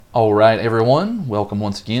All right, everyone. Welcome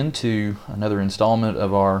once again to another installment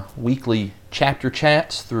of our weekly chapter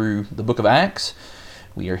chats through the book of Acts.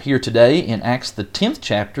 We are here today in Acts, the 10th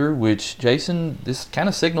chapter, which, Jason, this kind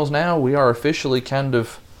of signals now we are officially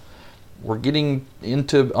we're getting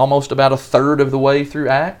into almost about a third of the way through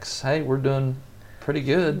Acts. Hey, we're doing pretty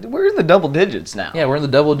good. We're in the double digits now. Yeah, we're in the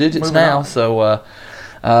double digits Moving now. on. So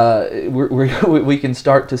we can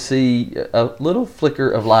start to see a little flicker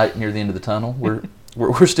of light near the end of the tunnel.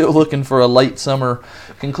 We're still looking for a late summer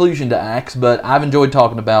conclusion to Acts, but I've enjoyed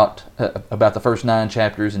talking about the first 9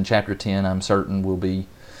 chapters, and chapter 10 I'm certain will be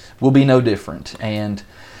no different. And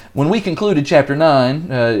when we concluded chapter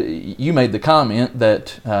 9, you made the comment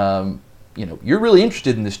that you're really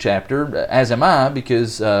interested in this chapter, as am I,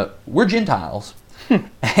 because we're Gentiles.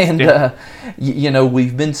 And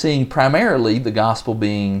we've been seeing primarily the gospel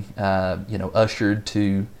being ushered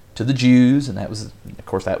to the Jews, and that was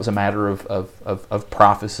a matter of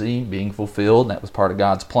prophecy being fulfilled, and that was part of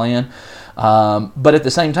God's plan. But at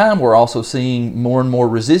the same time, we're also seeing more and more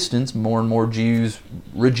resistance, more and more Jews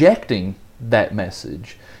rejecting that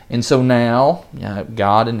message. And so now,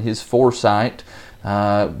 God in His foresight,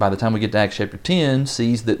 by the time we get to Acts chapter 10,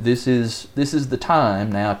 sees that this is the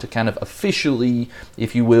time now to kind of officially,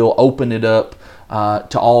 if you will, open it up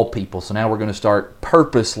to all people. So now we're going to start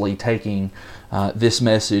purposely taking this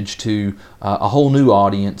message to a whole new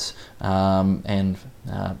audience, and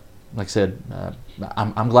like I said,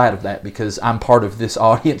 I'm glad of that because I'm part of this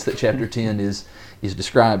audience that chapter 10 is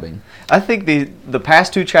describing. I think the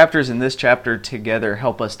past 2 chapters and this chapter together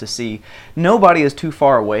help us to see nobody is too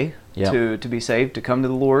far away to be saved, to come to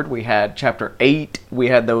the Lord. We had chapter 8, we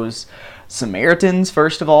had those Samaritans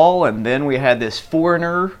first of all, and then we had this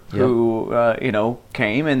foreigner who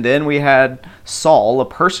came, and then we had Saul, a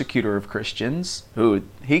persecutor of Christians, who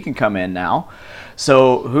he can come in now.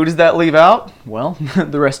 So who does that leave out? Well,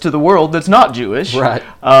 the rest of the world that's not Jewish. Right.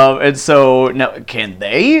 And so now, can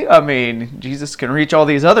they? I mean, Jesus can reach all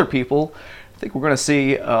these other people. I think we're going to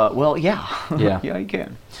see, yeah, he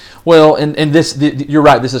can. Well, and you're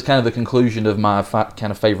right, this is kind of the conclusion of my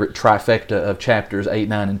kind of favorite trifecta of chapters 8,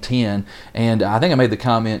 9, and 10. And I think I made the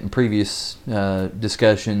comment in previous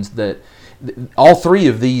discussions that all 3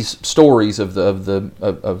 of these stories of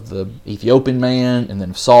the Ethiopian man, and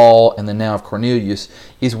then of Saul, and then now of Cornelius,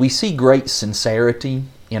 is we see great sincerity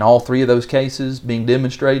in all 3 of those cases being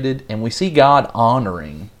demonstrated, and we see God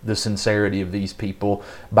honoring the sincerity of these people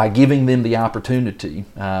by giving them the opportunity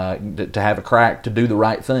to have a crack to do the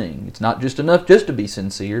right thing. It's not just enough just to be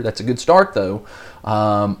sincere. That's a good start, though.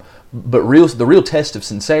 But the real test of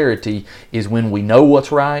sincerity is when we know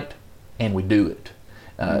what's right and we do it.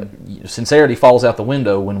 Sincerity falls out the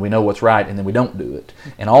window when we know what's right and then we don't do it.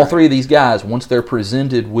 And all 3 of these guys, once they're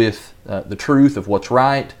presented with the truth of what's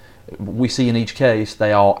right, we see in each case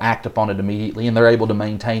they all act upon it immediately, and they're able to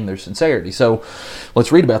maintain their sincerity. So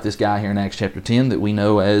let's read about this guy here in Acts chapter 10 that we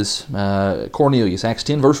know as Cornelius. Acts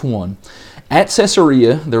 10 verse 1. At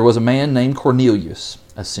Caesarea there was a man named Cornelius,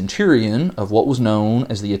 a centurion of what was known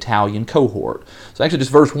as the Italian cohort. So actually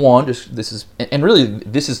just verse 1, this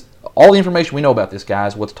is all the information we know about this guy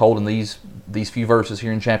is what's told in these few verses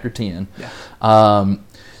here in chapter 10. Yeah.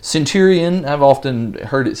 Centurion, I've often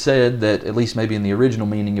heard it said that, at least maybe in the original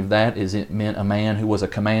meaning of that, is it meant a man who was a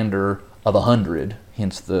commander of 100,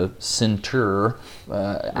 hence the centur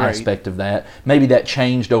aspect of that. Maybe that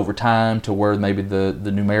changed over time to where maybe the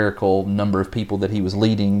numerical number of people that he was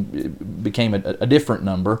leading became a different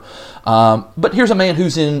number. But here's a man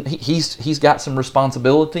he's got some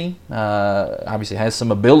responsibility, obviously has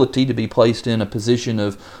some ability to be placed in a position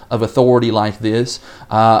of authority like this,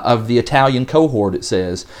 of the Italian cohort, it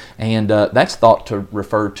says. And that's thought to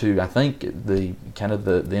refer to, I think, the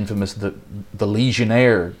infamous the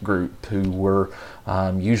legionnaire group, who were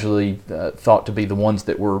usually thought to be the ones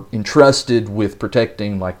that were entrusted with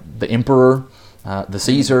protecting, like, the emperor, the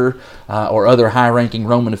Caesar, or other high-ranking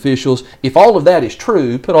Roman officials. If all of that is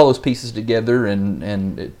true, put all those pieces together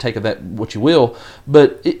and take of that what you will.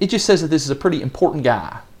 But it just says that this is a pretty important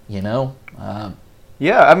guy,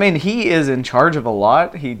 Yeah, I mean, he is in charge of a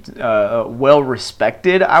lot. He's well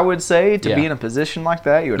respected, I would say, to be in a position like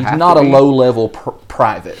that. You would have to be. He's not a low-level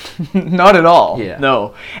private. Not at all. Yeah.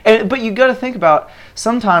 No. But you got to think about,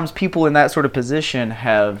 sometimes people in that sort of position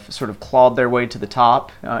have sort of clawed their way to the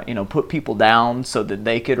top, put people down so that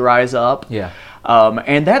they could rise up. Yeah.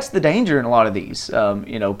 And that's the danger in a lot of these.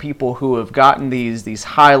 People who have gotten these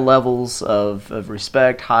high levels of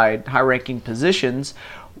respect, high-ranking positions.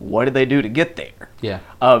 What did they do to get there? Yeah.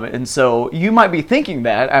 And so you might be thinking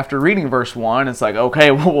that after reading verse 1, it's like, okay,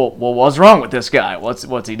 well, what's wrong with this guy?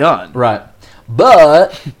 What's he done? Right.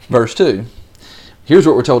 But, verse 2, Here's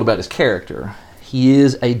what we're told about his character. He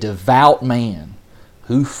is a devout man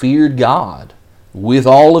who feared God with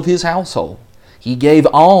all of his household. He gave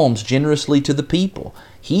alms generously to the people.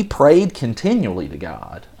 He prayed continually to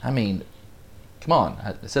God. I mean, come on.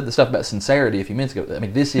 I said the stuff about sincerity a few minutes ago. I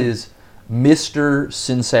mean, this is Mr.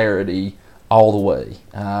 Sincerity all the way.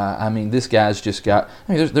 I mean, this guy's just got...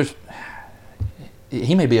 I mean,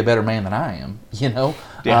 he may be a better man than I am, you know?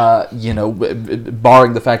 Yeah.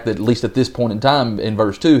 Barring the fact that at least at this point in time, in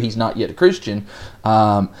verse 2, he's not yet a Christian.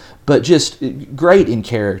 But just great in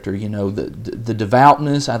character, the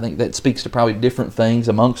devoutness. I think that speaks to probably different things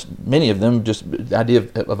amongst many of them. Just the idea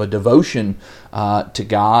of a devotion to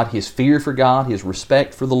God, his fear for God, his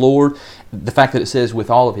respect for the Lord. The fact that it says with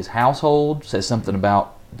all of his household says something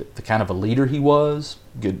about the kind of a leader he was.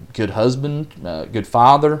 Good husband, good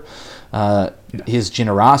father. His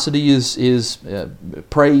generosity is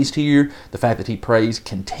praised here. The fact that he prays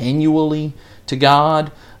continually to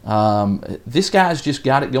God. This guy's just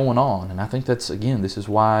got it going on, and I think this is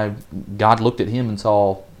why God looked at him and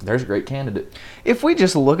saw, there's a great candidate. If we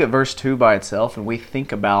just look at verse 2 by itself and we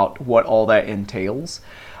think about what all that entails,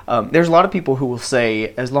 there's a lot of people who will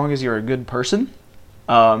say, as long as you're a good person,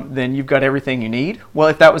 then you've got everything you need. Well,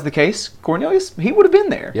 if that was the case, Cornelius, he would have been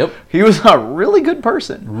there. Yep. He was a really good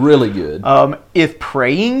person. Really good. If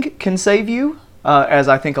praying can save you, as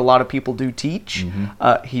I think a lot of people do teach,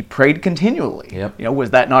 he prayed continually. Yep. Was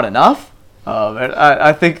that not enough?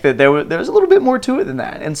 I think that there's a little bit more to it than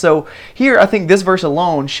that. And so here, I think this verse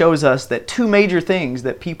alone shows us that two major things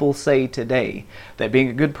that people say today, that being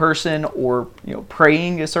a good person or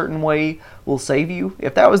praying a certain way will save you.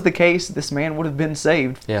 If that was the case, this man would have been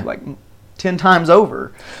saved like 10 times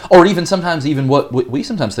over. Or even sometimes what we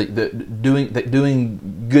sometimes think, that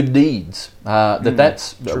doing good deeds,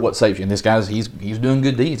 that's what saves you. And this guy's he's doing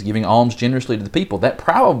good deeds, giving alms generously to the people.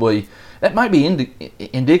 That might be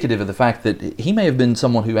indicative of the fact that he may have been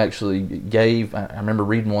someone who actually gave. I remember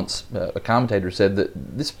reading once a commentator said that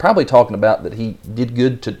this is probably talking about that he did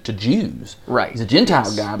good to Jews. Right. He's a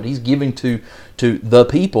Gentile guy, but he's giving to the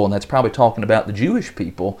people, and that's probably talking about the Jewish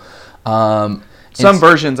people. Some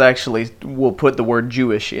versions actually will put the word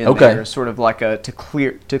Jewish in there, sort of like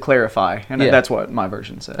to clarify, and that's what my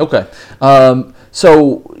version said. Okay,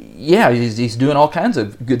 so he's doing all kinds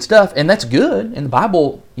of good stuff, and that's good. And the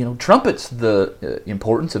Bible, trumpets the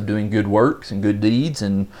importance of doing good works and good deeds,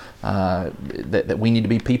 and that we need to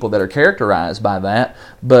be people that are characterized by that.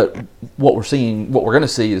 But what we're going to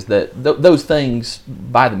see is that those things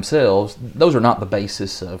by themselves, those are not the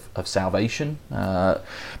basis of salvation,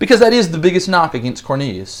 because that is the biggest knock against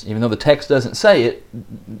Cornelius. Even though the text doesn't say it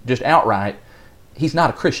just outright, he's not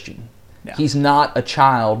a Christian. Yeah. He's not a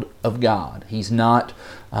child of God. He's not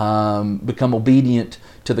become obedient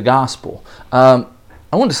to the gospel.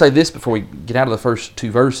 I wanted to say this before we get out of the first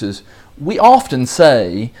two verses. We often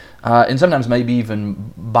say, and sometimes maybe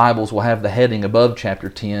even Bibles will have the heading above chapter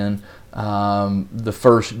 10, the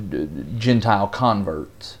first Gentile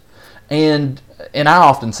converts. And I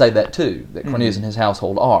often say that too, that Cornelius and his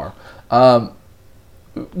household are.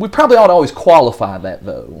 We probably ought to always qualify that,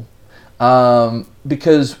 though,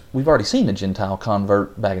 because we've already seen a Gentile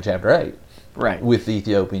convert back in chapter 8, right, with the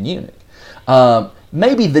Ethiopian eunuch.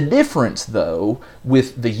 Maybe the difference, though,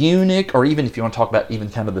 with the eunuch, or even if you want to talk about even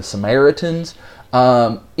kind of the Samaritans,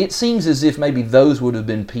 it seems as if maybe those would have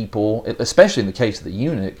been people, especially in the case of the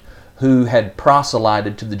eunuch, who had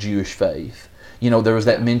proselyted to the Jewish faith. There was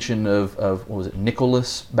that mention of what was it,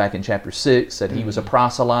 Nicholas, back in chapter 6, that he was a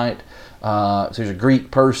proselyte. So he was a Greek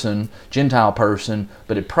person, Gentile person,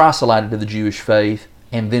 but had proselyted to the Jewish faith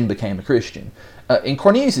and then became a Christian. In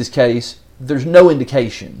Cornelius' case, there's no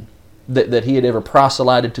indication that he had ever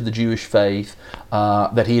proselyted to the Jewish faith,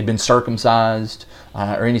 that he had been circumcised,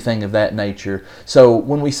 or anything of that nature. So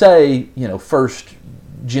when we say, first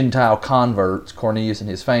Gentile converts, Cornelius and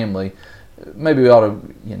his family, maybe we ought to,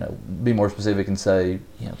 be more specific and say,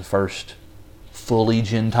 the first fully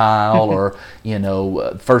Gentile or,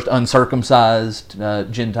 first uncircumcised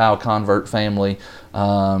Gentile convert family.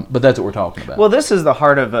 But that's what we're talking about. Well, this is the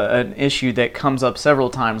heart of an issue that comes up several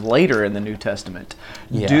times later in the New Testament.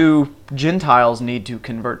 Yeah. Do Gentiles need to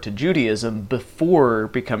convert to Judaism before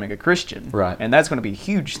becoming a Christian? Right. And that's going to be a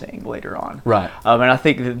huge thing later on. Right. And I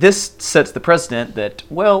think that this sets the precedent that,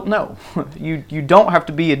 well, no, you don't have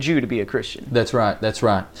to be a Jew to be a Christian. That's right. That's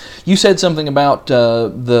right. You said something about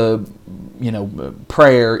the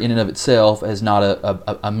prayer in and of itself as not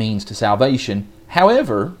a means to salvation.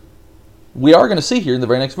 However, we are going to see here in the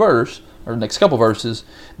very next verse, or next couple verses,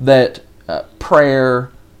 that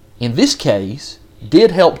prayer, in this case,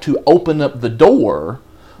 did help to open up the door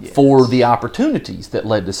for the opportunities that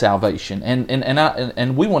led to salvation.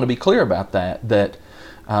 And we want to be clear about that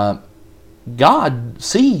God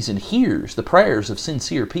sees and hears the prayers of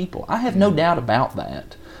sincere people. I have no doubt about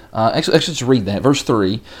that. Actually, let's just read that. Verse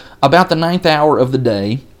 3, about the 9th hour of the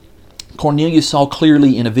day, Cornelius saw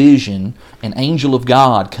clearly in a vision an angel of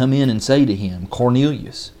God come in and say to him,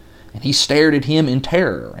 Cornelius. And he stared at him in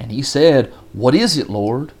terror, and he said, What is it,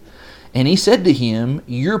 Lord? And he said to him,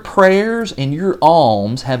 Your prayers and your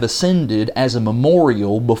alms have ascended as a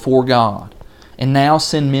memorial before God. And now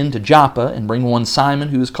send men to Joppa and bring one Simon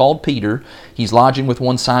who is called Peter. He's lodging with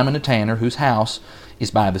one Simon a tanner whose house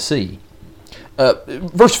is by the sea.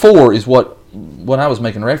 Verse 4 is what I was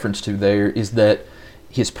making reference to there, is that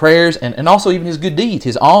his prayers and also even his good deeds,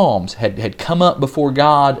 his alms, had come up before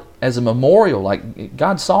God as a memorial. Like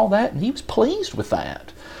God saw that and he was pleased with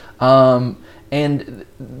that. And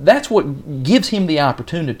that's what gives him the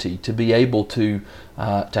opportunity to be able to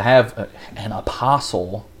have an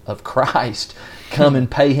apostle of Christ come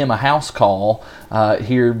and pay him a house call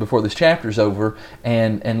here before this chapter's over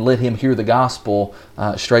and let him hear the gospel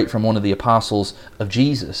straight from one of the apostles of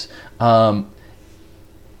Jesus.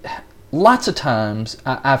 Lots of times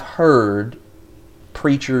I've heard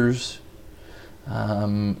preachers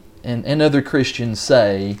and other Christians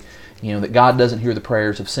say, that God doesn't hear the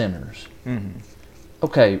prayers of sinners. Mm-hmm.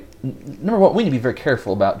 Okay, number one, we need to be very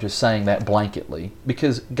careful about just saying that blanketly,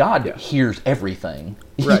 because God hears everything.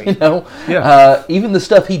 Right. Even the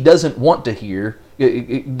stuff he doesn't want to hear,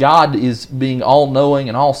 God is being all-knowing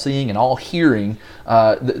and all-seeing and all-hearing.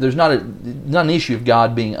 There's not an issue of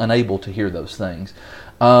God being unable to hear those things.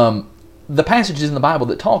 The passages in the Bible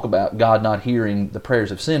that talk about God not hearing the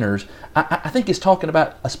prayers of sinners, I think it's talking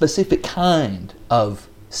about a specific kind of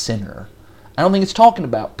sinner. I don't think it's talking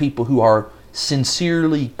about people who are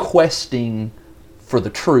sincerely questing for the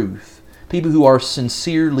truth, people who are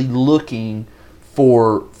sincerely looking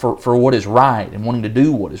for what is right and wanting to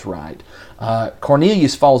do what is right.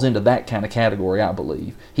 Cornelius falls into that kind of category, I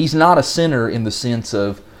believe. He's not a sinner in the sense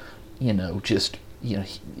of, he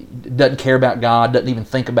doesn't care about God, doesn't even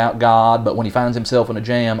think about God, but when he finds himself in a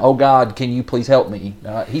jam, oh God, can you please help me?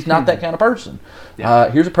 He's not that kind of person.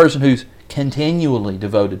 Here's a person who's continually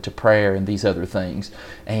devoted to prayer and these other things.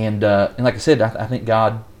 And like I said, I think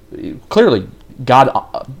God, clearly,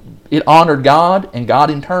 it honored God, and God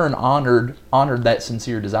in turn honored that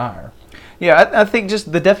sincere desire. Yeah, I think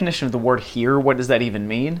just the definition of the word "hear," what does that even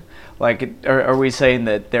mean? Like, are we saying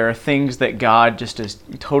that there are things that God just is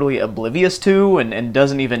totally oblivious to and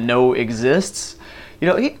doesn't even know exists? He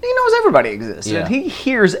knows everybody exists, and he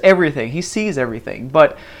hears everything, he sees everything,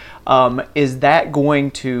 but is that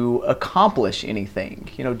going to accomplish anything?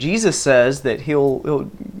 Jesus says that he'll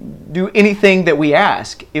do anything that we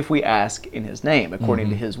ask if we ask in his name, according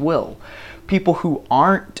to his will. People who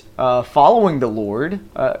aren't following the Lord,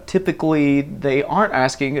 typically they aren't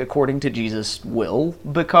asking according to Jesus' will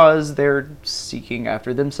because they're seeking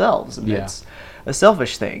after themselves. And it's a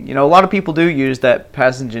selfish thing. A lot of people do use that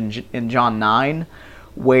passage in John 9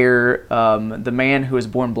 where the man who is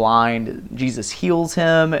born blind, Jesus heals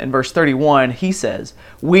him. In verse 31, he says,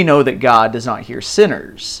 "We know that God does not hear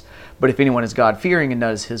sinners, but if anyone is God-fearing and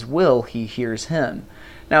does his will, he hears him."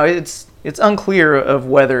 Now, it's unclear of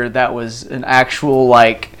whether that was an actual,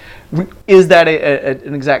 is that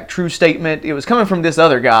an exact true statement? It was coming from this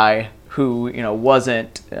other guy who,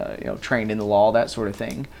 wasn't, trained in the law, that sort of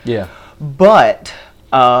thing. Yeah. But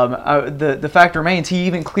the fact remains, he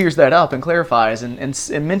even clears that up and clarifies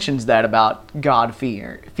and mentions that about God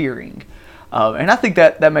fearing. And I think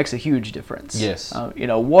that makes a huge difference. Yes.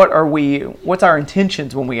 What's our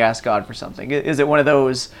intentions when we ask God for something? Is it one of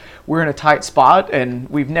those, we're in a tight spot and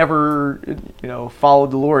we've never,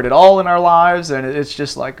 followed the Lord at all in our lives, and it's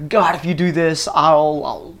just like, God, if you do this,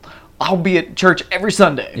 I'll be at church every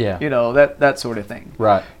Sunday. Yeah. That sort of thing.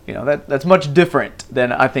 Right. That's much different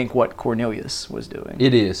than I think what Cornelius was doing.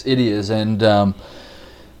 It is, and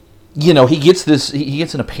he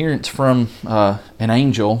gets an appearance from an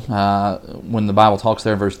angel when the Bible talks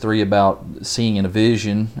there in verse 3 about seeing in a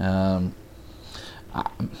vision.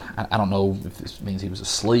 I don't know if this means he was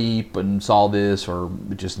asleep and saw this, or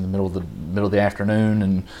just in the middle of the afternoon,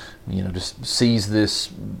 and just sees this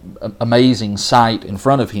amazing sight in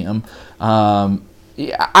front of him.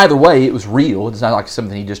 Either way, it was real. It's not like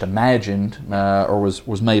something he just imagined or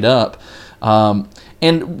was made up.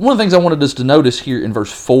 And one of the things I wanted us to notice here in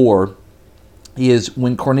verse 4 is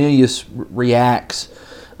when Cornelius reacts,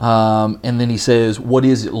 and then he says, "What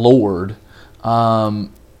is it, Lord?"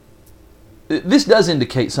 This does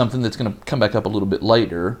indicate something that's going to come back up a little bit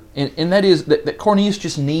later, and that is that Cornelius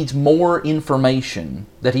just needs more information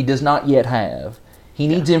that he does not yet have. He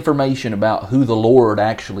needs information about who the Lord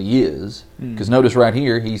actually is. Because notice right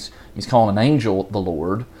here, he's calling an angel the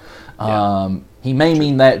Lord. He may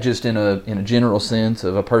mean that just in a general sense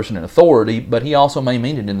of a person in authority, but he also may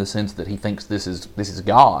mean it in the sense that he thinks this is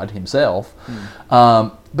God himself.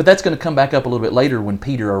 But that's going to come back up a little bit later when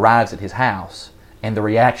Peter arrives at his house, and the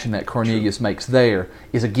reaction that Cornelius makes there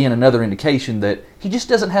is again another indication that he just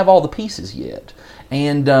doesn't have all the pieces yet.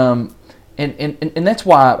 And that's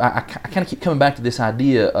why I kind of keep coming back to this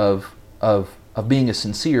idea of being a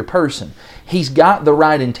sincere person. He's got the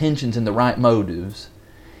right intentions and the right motives.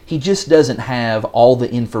 He just doesn't have all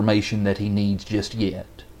the information that he needs just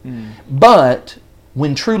yet. But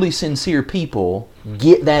when truly sincere people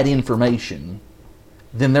get that information,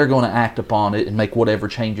 then they're going to act upon it and make whatever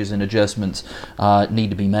changes and adjustments need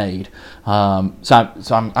to be made. So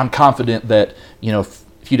I'm confident that,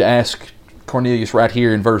 if you'd ask Cornelius right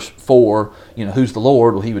here in verse 4, who's the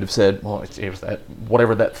Lord? Well, he would have said, well, it was that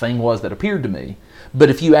whatever that thing was that appeared to me. But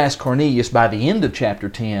if you ask Cornelius by the end of chapter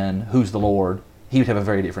 10, who's the Lord? He would have a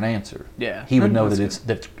very different answer. Yeah, he would know that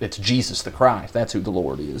it's Jesus the Christ. That's who the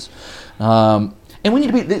Lord is. And we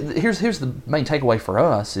need to be. Here's the main takeaway for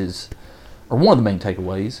us is, or one of the main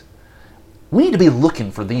takeaways. We need to be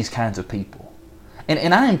looking for these kinds of people,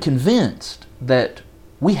 and I am convinced that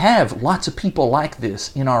we have lots of people like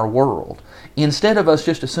this in our world. Instead of us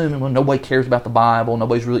just assuming, well, nobody cares about the Bible,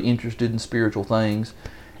 nobody's really interested in spiritual things,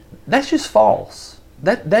 that's just false.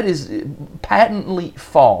 That is patently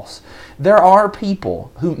false. There are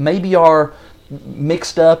people who maybe are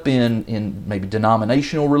mixed up in maybe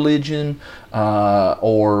denominational religion,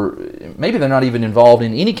 or maybe they're not even involved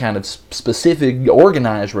in any kind of specific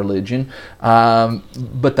organized religion,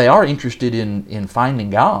 but they are interested in finding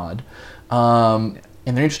God, and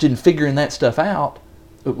they're interested in figuring that stuff out.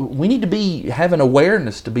 We need to be have an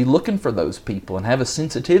awareness to be looking for those people and have a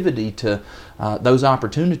sensitivity to those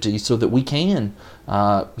opportunities, so that we can,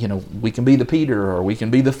 we can be the Peter, or we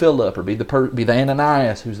can be the Philip, or be the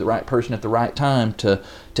Ananias, who's the right person at the right time to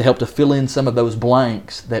help to fill in some of those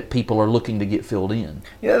blanks that people are looking to get filled in.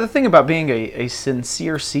 Yeah, the thing about being a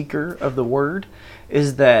sincere seeker of the Word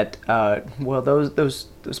is that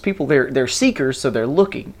those people they're seekers, so they're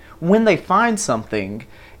looking. When they find something,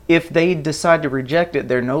 if they decide to reject it,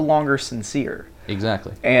 they're no longer sincere.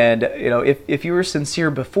 Exactly. And if you were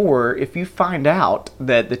sincere before, if you find out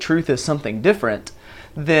that the truth is something different,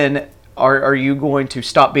 then are you going to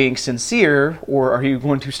stop being sincere, or are you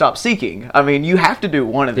going to stop seeking? I mean, you have to do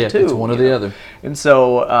one of the two. It's one or the other. And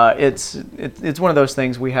so it's one of those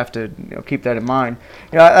things we have to keep that in mind.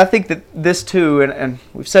 I think that this too, and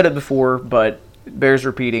we've said it before, but it bears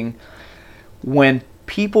repeating. When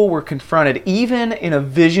people were confronted, even in a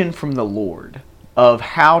vision from the Lord, of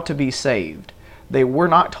how to be saved, they were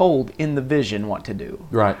not told in the vision what to do.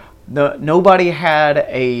 Right. Nobody had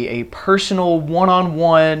a personal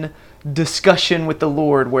one-on-one discussion with the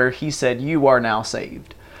Lord where he said, "You are now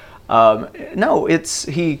saved." No,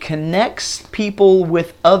 he connects people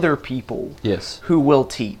with other people. Yes. Who will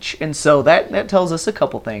teach. And so that tells us a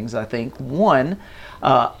couple things, I think. One,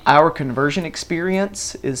 our conversion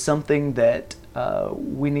experience is something that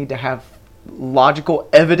we need to have logical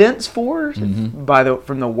evidence for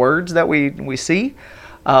from the words that we see,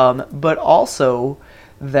 but also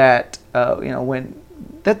that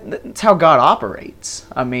that's how God operates.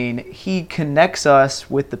 I mean, He connects us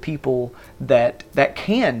with the people that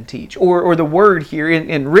can teach, or the Word here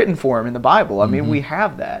in written form in the Bible. I mean, we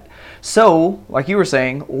have that. So, like you were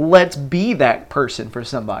saying, let's be that person for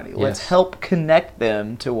somebody. Yes. Let's help connect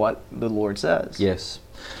them to what the Lord says. Yes.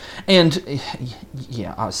 And,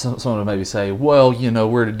 someone would maybe say, well,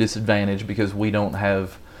 we're at a disadvantage because we don't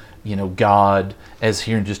have, God, as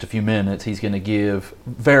here in just a few minutes, He's going to give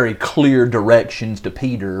very clear directions to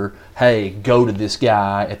Peter. Hey, go to this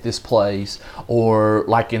guy at this place. Or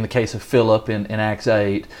like in the case of Philip in Acts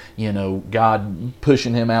 8, God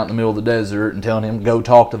pushing him out in the middle of the desert and telling him, go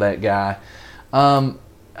talk to that guy.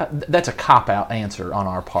 That's a cop-out answer on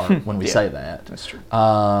our part when we say that. That's true.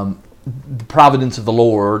 The providence of the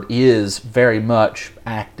Lord is very much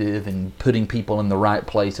active in putting people in the right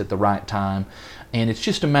place at the right time, and it's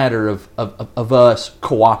just a matter of us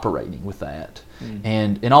cooperating with that.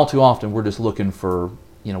 And all too often we're just looking for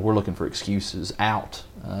excuses out.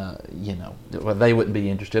 They wouldn't be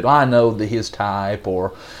interested. I know his type,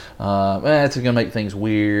 or it's going to make things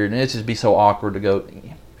weird, and it's just be so awkward to go.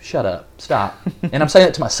 Shut up, stop. And I'm saying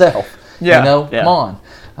it to myself. Come on.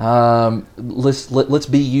 Let's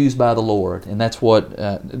be used by the Lord, and that's what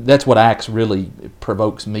Acts really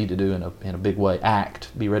provokes me to do in a big way.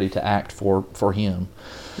 Be ready to act for Him.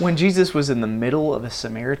 When Jesus was in the middle of a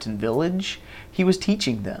Samaritan village, He was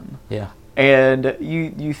teaching them. Yeah. And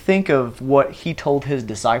you think of what he told his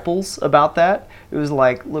disciples about that. It was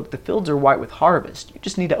like, look, the fields are white with harvest. You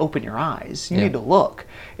just need to open your eyes. You need to look.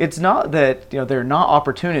 It's not that there are not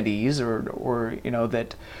opportunities or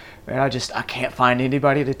that I can't find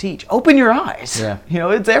anybody to teach. Open your eyes. Yeah.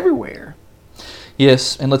 It's everywhere.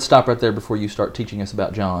 Yes, and let's stop right there before you start teaching us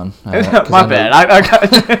about John. My bad.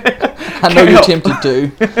 I know you're tempted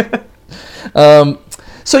to.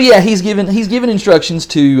 So yeah, he's given instructions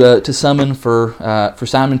to summon for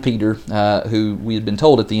Simon Peter, who we had been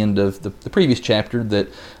told at the end of the previous chapter that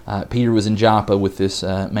Peter was in Joppa with this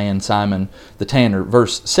man Simon the tanner.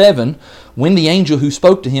 Verse 7, when the angel who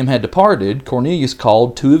spoke to him had departed, Cornelius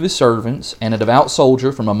called 2 of his servants and a devout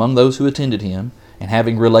soldier from among those who attended him, and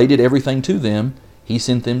having related everything to them, he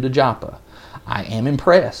sent them to Joppa. I am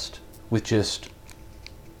impressed with just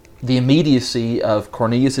the immediacy of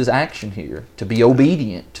Cornelius' action here, to be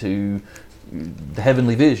obedient to the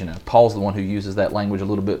heavenly vision. Now, Paul's the one who uses that language a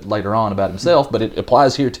little bit later on about himself, but it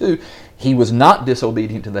applies here too. He was not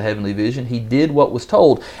disobedient to the heavenly vision. He did what was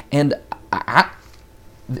told. And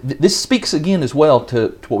this speaks again as well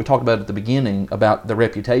to what we talked about at the beginning about the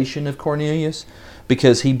reputation of Cornelius,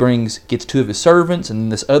 because he gets 2 of his servants,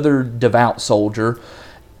 and this other devout soldier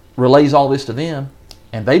relays all this to them,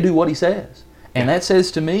 and they do what he says. And that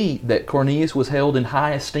says to me that Cornelius was held in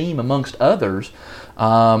high esteem amongst others,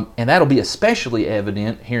 and that'll be especially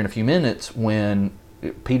evident here in a few minutes when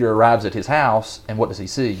Peter arrives at his house, and what does he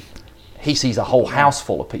see? He sees a whole house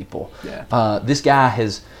full of people. Yeah. This guy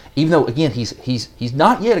has, even though again he's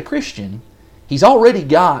not yet a Christian, he's already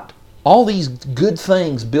got all these good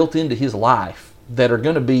things built into his life that are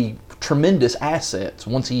going to be tremendous assets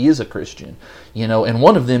once he is a Christian. And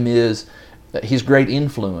one of them is his great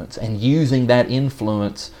influence, and using that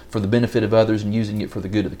influence for the benefit of others and using it for the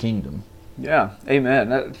good of the kingdom. Yeah,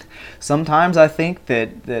 amen. Sometimes I think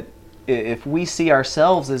that if we see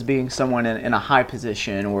ourselves as being someone in a high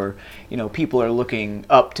position, or people are looking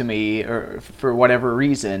up to me, or for whatever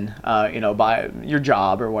reason, by your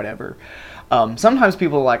job or whatever. Sometimes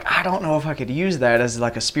people are like, I don't know if I could use that as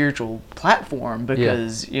like a spiritual platform,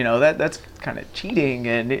 because that's kind of cheating,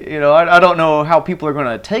 and I don't know how people are going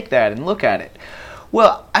to take that and look at it.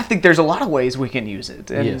 Well, I think there's a lot of ways we can use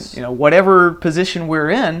it, and yes. Whatever position we're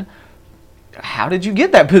in, how did you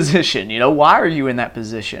get that position? Why are you in that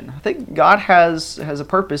position? I think God has a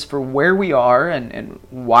purpose for where we are and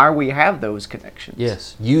why we have those connections.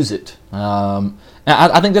 Yes, use it.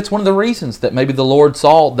 I think that's one of the reasons that maybe the Lord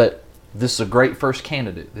saw that this is a great first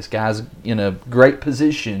candidate. This guy's in a great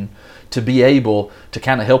position to be able to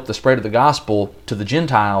kind of help the spread of the gospel to the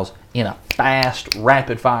Gentiles in a fast,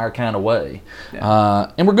 rapid-fire kind of way.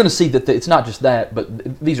 Yeah. And we're going to see that it's not just that,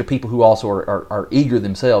 but these are people who also are eager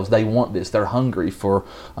themselves. They want this. They're hungry for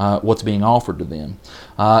what's being offered to them.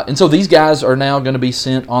 And so these guys are now going to be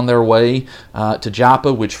sent on their way to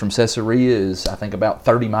Joppa, which from Caesarea is, I think, about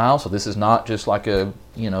 30 miles. So this is not just like a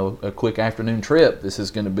quick afternoon trip. This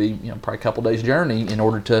is going to be probably a couple days journey in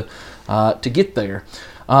order to get there.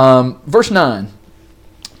 Verse 9,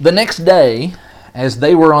 the next day, as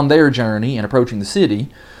they were on their journey and approaching the city,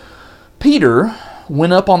 Peter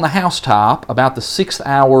went up on the housetop about the 6th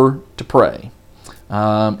hour to pray.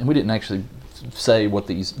 And we didn't actually say what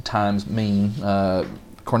these times mean.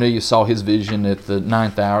 Cornelius saw his vision at the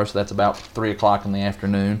 9th hour, so that's about 3 o'clock in the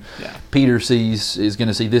afternoon. Yeah. Peter is going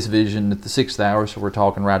to see this vision at the 6th hour, so we're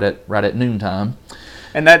talking right at noontime.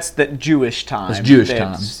 And that's the Jewish time. That's Jewish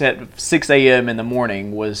time. At 6 a.m. in the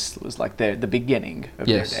morning was like the beginning of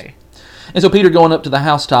their day. And so Peter going up to the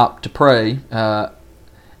housetop to pray,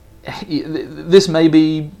 this may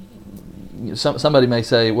be, somebody may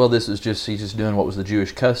say, well, he's just doing what was the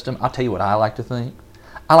Jewish custom. I'll tell you what I like to think.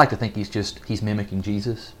 I like to think he's mimicking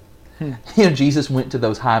Jesus. Jesus went to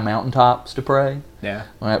those high mountaintops to pray. Yeah.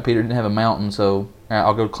 All right, Peter didn't have a mountain, so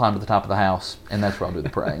I'll go climb to the top of the house, and that's where I'll do the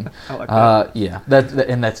praying. I like that. Yeah,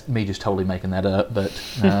 and that's me just totally making that up, but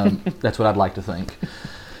that's what I'd like to think.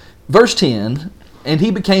 Verse 10, and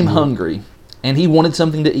he became hungry, and he wanted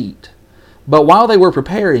something to eat. But while they were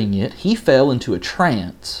preparing it, he fell into a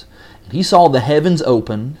trance. And he saw the heavens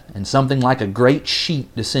opened, and something like a great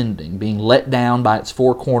sheet descending, being let down by its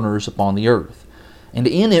 4 corners upon the earth. And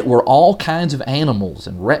in it were all kinds of animals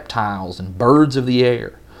and reptiles and birds of the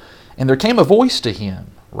air. And there came a voice to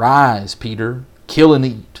him, Rise, Peter, kill and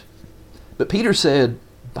eat. But Peter said,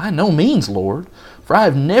 By no means, Lord, for I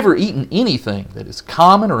have never eaten anything that is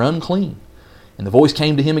common or unclean. And the voice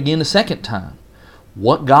came to him again a second time,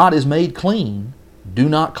 What God has made clean, do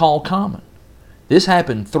not call common. This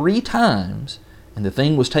happened 3 times, and the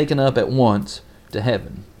thing was taken up at once to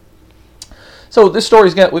heaven. So this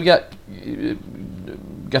story's we've got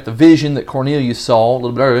got the vision that Cornelius saw a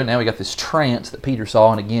little bit earlier. Now we got this trance that Peter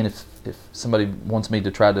saw. And again, if somebody wants me to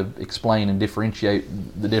try to explain and differentiate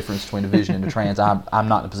the difference between a vision and a trance, I'm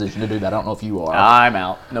not in a position to do that. I don't know if you are. I'm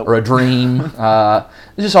out. Nope. Or a dream. There's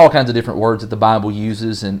just all kinds of different words that the Bible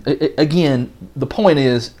uses. And again, the point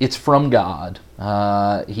is, it's from God.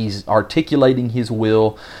 He's articulating His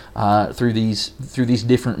will through these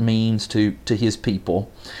different means to His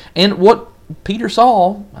people. And what Peter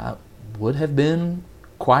saw would have been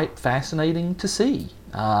quite fascinating to see.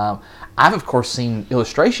 I've of course seen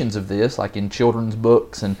illustrations of this, like in children's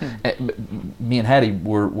books, and me and Hattie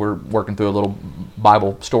were working through a little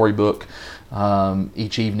Bible storybook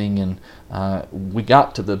each evening, and we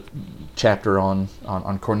got to the chapter on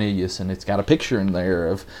Cornelius, and it's got a picture in there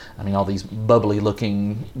of, all these bubbly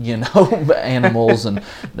looking, animals and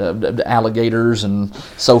alligators and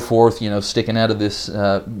so forth, sticking out of this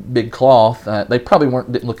big cloth. They probably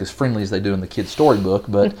didn't look as friendly as they do in the kids' storybook,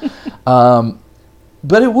 but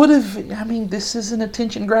but it would have, this is an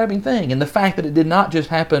attention-grabbing thing. And the fact that it did not just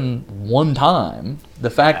happen one time, the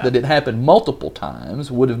fact that it happened multiple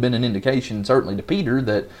times would have been an indication, certainly to Peter,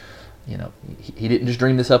 that, he didn't just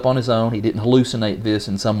dream this up on his own. He didn't hallucinate this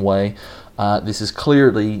in some way. This is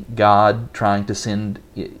clearly God trying to send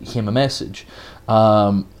him a message.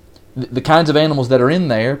 The kinds of animals that are in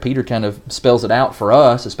there, Peter kind of spells it out for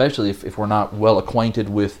us, especially if we're not well acquainted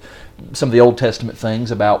with some of the Old Testament things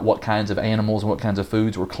about what kinds of animals and what kinds of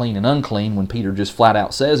foods were clean and unclean, when Peter just flat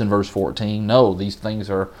out says in verse 14, no, these things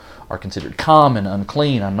are considered common,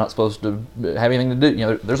 unclean. I'm not supposed to have anything to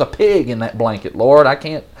do. There's a pig in that blanket, Lord. I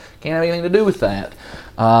can't have anything to do with that.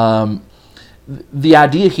 The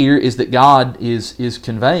idea here is that God is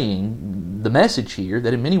conveying the message here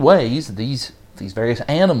that in many ways these various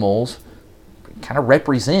animals kind of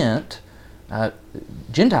represent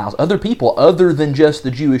Gentiles, other people other than just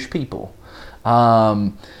the Jewish people.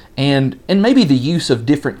 And maybe the use of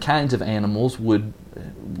different kinds of animals would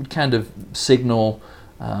kind of signal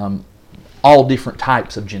all different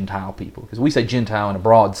types of Gentile people. Because we say Gentile in a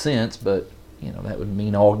broad sense, but that would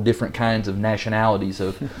mean all different kinds of nationalities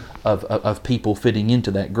of people fitting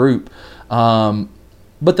into that group. But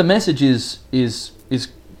the message is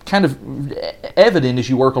kind of evident as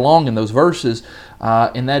you work along in those verses,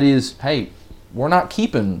 and that is, hey, we're not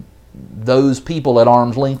keeping those people at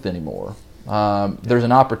arm's length anymore. There's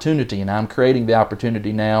an opportunity, and I'm creating the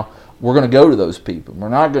opportunity now. We're going to go to those people. We're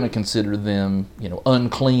not going to consider them,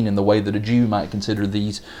 unclean in the way that a Jew might consider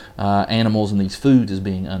these animals and these foods as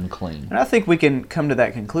being unclean. And I think we can come to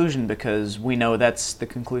that conclusion because we know that's the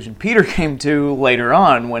conclusion Peter came to later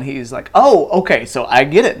on when he's like, oh, okay, so I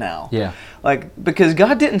get it now. Yeah. Because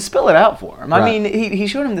God didn't spell it out for him. Right. He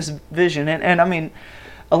showed him this vision, and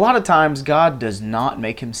a lot of times God does not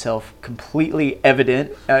make himself completely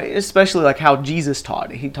evident, especially like how Jesus taught.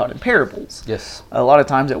 He taught in parables. Yes. A lot of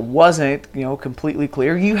times it wasn't, completely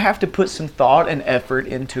clear. You have to put some thought and effort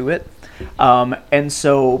into it. And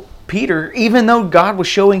so Peter, even though God was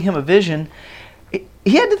showing him a vision,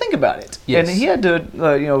 he had to think about it. Yes. And he had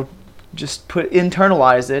to, just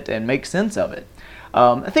internalize it and make sense of it.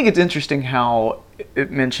 I think it's interesting how it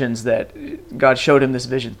mentions that God showed him this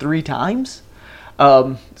vision 3 times.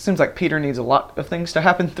 It seems like Peter needs a lot of things to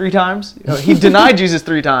happen 3 times. He denied Jesus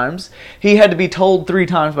 3 times. He had to be told 3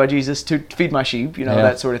 times by Jesus to feed my sheep,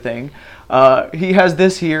 that sort of thing. He has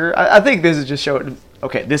this here. I think this is just showing,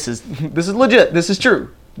 okay, this is legit. This is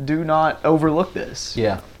true. Do not overlook this.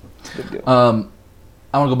 Yeah. It's a big deal.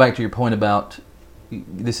 I want to go back to your point about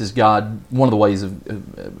this is God, one of the ways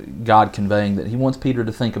of God conveying that he wants Peter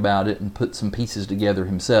to think about it and put some pieces together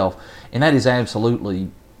himself. And that is absolutely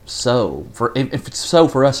so. If it's so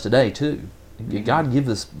for us today too. God gives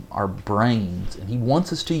us our brains and he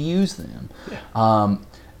wants us to use them. Yeah.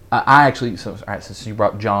 I actually, all right, since you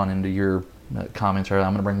brought John into your comments earlier,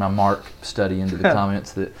 I'm going to bring my Mark study into the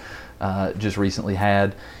comments that just recently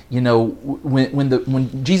had.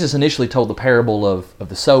 When Jesus initially told the parable of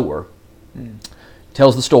the sower,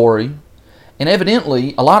 tells the story, and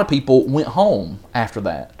evidently a lot of people went home after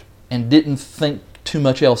that and didn't think too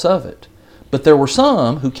much else of it. But there were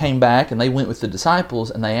some who came back and they went with the disciples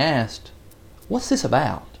and they asked, what's this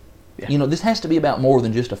about? Yeah. This has to be about more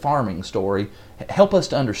than just a farming story. Help us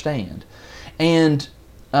to understand. And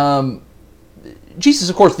Jesus,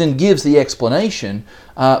 of course, then gives the explanation,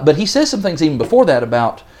 but he says some things even before that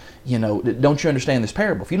about, don't you understand this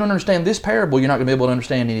parable? If you don't understand this parable, you're not going to be able to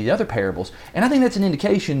understand any of the other parables. And I think that's an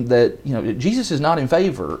indication that, Jesus is not in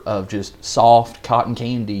favor of just soft, cotton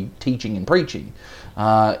candy teaching and preaching.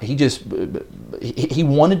 He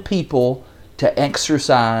wanted people to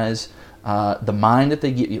exercise the mind that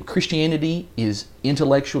they get. Christianity is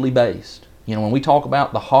intellectually based. You know, when we talk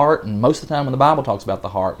about the heart, and most of the time when the Bible talks about the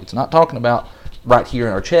heart, it's not talking about right here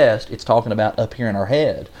in our chest. It's talking about up here in our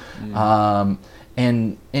head.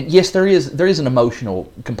 And yes, there is an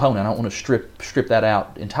emotional component. I don't want to strip that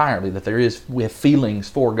out entirely. That we have feelings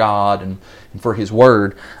for God and for His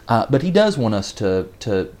Word, but He does want us to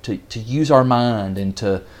use our mind and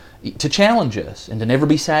to challenge us and to never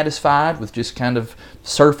be satisfied with just kind of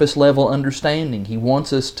surface level understanding. He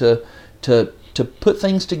wants us to put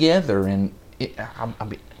things together. And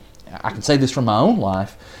I can say this from my own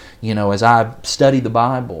life. You know, as I study the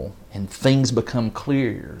Bible and things become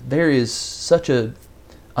clear, there is such a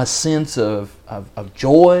sense of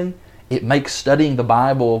joy. It makes studying the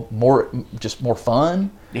Bible more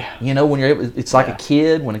fun. Yeah. You know, when you're able, it's like a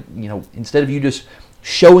kid when, you know, instead of you just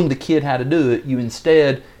showing the kid how to do it, you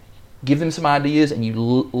instead give them some ideas and you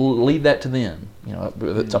leave that to them. You know,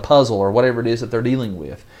 it's a puzzle or whatever it is that they're dealing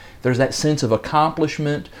with. There's that sense of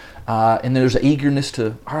accomplishment, and there's an eagerness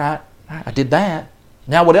to, all right, I did that.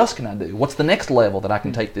 Now what else can I do? What's the next level that I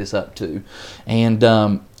can take this up to? And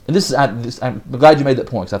I'm glad you made that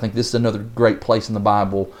point, because I think this is another great place in the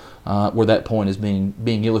Bible where that point is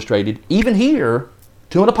being illustrated, even here,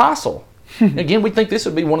 to an apostle. Again, we think this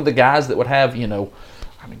would be one of the guys that would have, you know,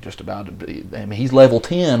 he's level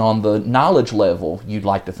 10 on the knowledge level, you'd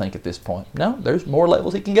like to think at this point. No, there's more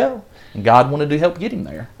levels he can go. And God wanted to help get him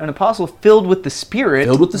there. An apostle filled with the Spirit.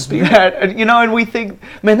 Filled with the Spirit. That, you know, and we think,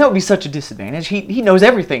 man, that would be such a disadvantage. He knows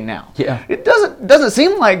everything now. Yeah. It doesn't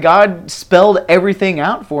seem like God spelled everything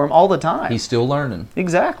out for him all the time. He's still learning.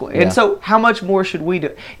 Exactly. Yeah. And so how much more should we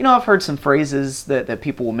do? You know, I've heard some phrases that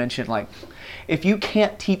people will mention, like, if you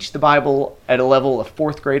can't teach the Bible at a level a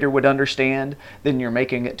fourth grader would understand, then you're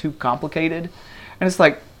making it too complicated. And it's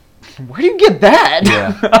like, where do you get that?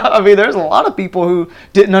 Yeah. I mean, there's a lot of people who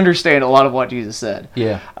didn't understand a lot of what Jesus said.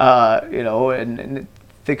 Yeah. You know, and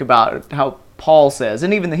think about how Paul says,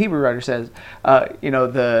 and even the Hebrew writer says, you know,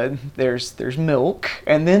 there's milk,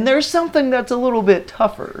 and then there's something that's a little bit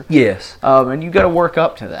tougher. Yes. And you've got to work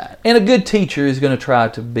up to that. And a good teacher is going to try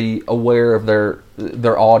to be aware of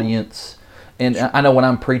their audience. And I know when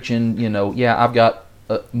I'm preaching, you know, yeah, I've got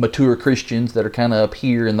mature Christians that are kind of up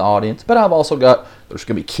here in the audience, but I've also got, there's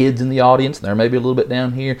going to be kids in the audience, and they're maybe a little bit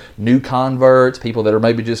down here, new converts, people that are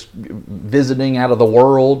maybe just visiting out of the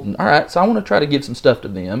world. And, all right, so I want to try to give some stuff to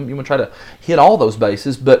them. You want to try to hit all those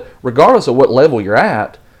bases, but regardless of what level you're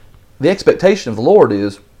at, the expectation of the Lord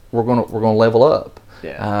is we're going to level up.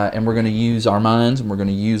 Yeah. And we're going to use our minds, and we're going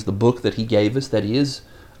to use the book that He gave us that is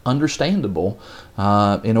understandable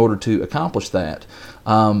in order to accomplish that.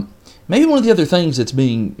 Maybe one of the other things that's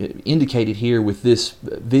being indicated here with this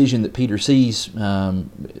vision that Peter sees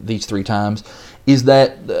these three times is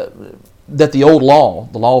that the old law,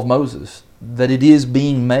 the law of Moses, that it is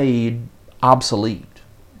being made obsolete.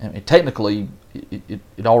 I mean, technically,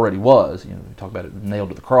 it already was. You know, we talk about it nailed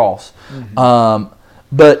to the cross. Mm-hmm.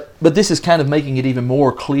 But this is kind of making it even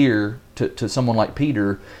more clear to someone like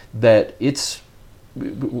Peter that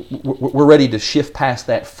we're ready to shift past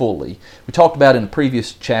that fully. We talked about in the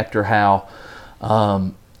previous chapter how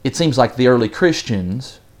it seems like the early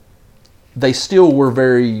Christians, they still were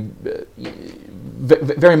very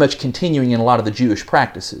much continuing in a lot of the Jewish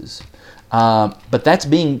practices. But that's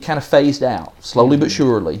being kind of phased out, slowly but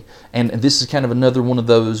surely. And this is kind of another one of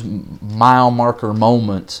those mile marker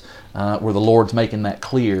moments where the Lord's making that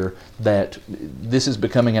clear that this is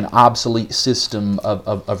becoming an obsolete system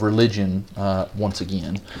of religion once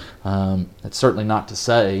again. That's certainly not to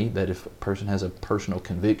say that if a person has a personal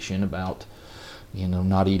conviction about, you know,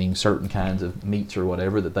 not eating certain kinds of meats or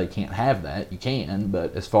whatever, that they can't have that. You can,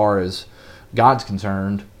 but as far as God's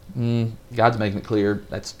concerned, God's making it clear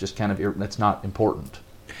that's just kind of that's not important.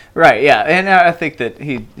 Right, yeah, and I think that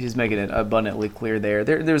he's making it abundantly clear there.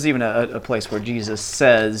 There's even a place where Jesus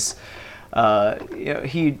says, you know,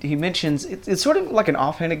 he mentions it's sort of like an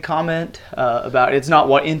offhanded comment about it's not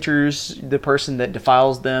what enters the person that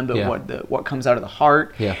defiles them, but what comes out of the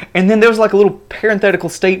heart. Yeah. And then there was like a little parenthetical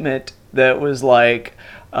statement that was like,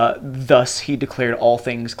 thus he declared all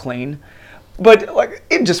things clean. But like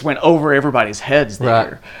it just went over everybody's heads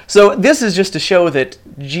there. Right. So this is just to show that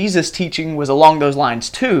Jesus' teaching was along those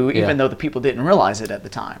lines too, even though the people didn't realize it at the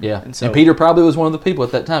time. Yeah. And Peter probably was one of the people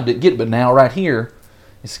at that time didn't get it, but now right here,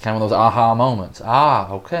 it's kind of those aha moments.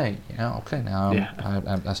 Okay. Yeah, okay. Now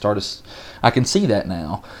I can see that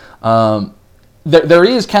now. There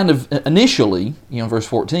is kind of initially, you know, verse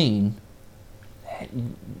 14,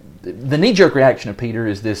 the knee-jerk reaction of Peter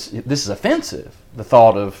is this is offensive, the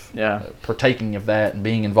thought of partaking of that and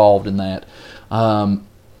being involved in that.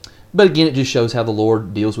 But again, it just shows how the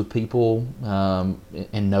Lord deals with people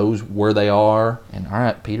and knows where they are. And all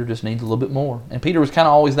right, Peter just needs a little bit more. And Peter was kind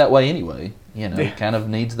of always that way anyway. Kind of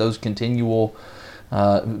needs those continual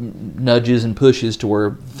nudges and pushes to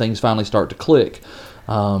where things finally start to click.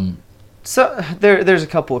 So there's a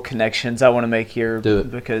couple of connections I want to make here Do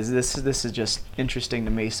it. because this is just interesting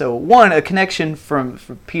to me. So one, a connection from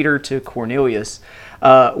Peter to Cornelius.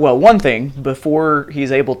 One thing, before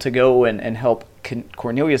he's able to go and help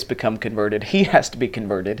Cornelius become converted, he has to be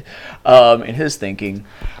converted in his thinking.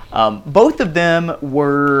 Both of them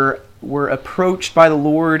were approached by the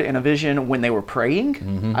Lord in a vision when they were praying.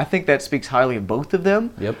 Mm-hmm. I think that speaks highly of both of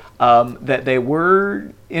them. Yep. That they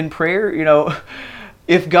were in prayer.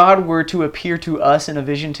 If God were to appear to us in a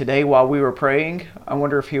vision today while we were praying, I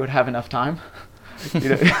wonder if he would have enough time.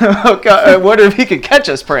 I wonder if he could catch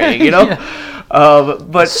us praying, Yeah.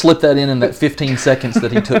 But slip that in that 15 seconds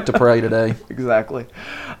that he took to pray today. Exactly.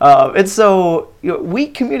 And so we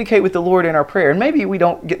communicate with the Lord in our prayer, and maybe we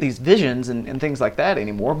don't get these visions and things like that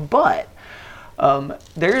anymore, but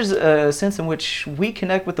there's a sense in which we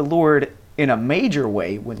connect with the Lord in a major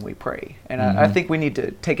way when we pray. And I think we need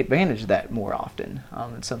to take advantage of that more often.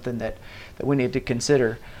 It's something that we need to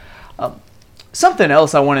consider. Something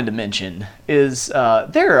else I wanted to mention is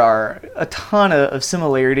there are a ton of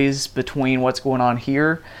similarities between what's going on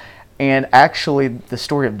here and actually the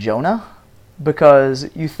story of Jonah. Because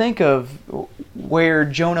you think of where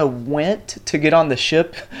Jonah went to get on the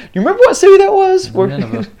ship. You remember what city that was?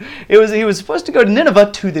 Nineveh. He was supposed to go to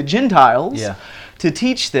Nineveh to the Gentiles. Yeah. To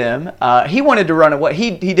teach them. He wanted to run away.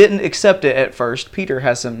 He didn't accept it at first. Peter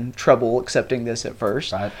has some trouble accepting this at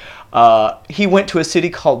first. Right. He went to a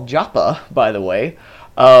city called Joppa, by the way,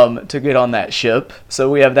 to get on that ship.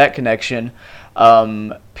 So we have that connection.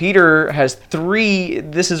 Peter has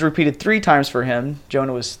this is repeated 3 times for him.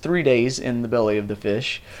 Jonah was 3 days in the belly of the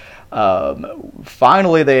fish.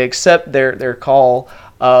 Finally, they accept their call,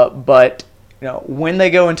 but when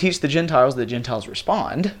they go and teach the Gentiles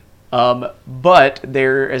respond. But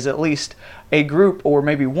there is at least a group or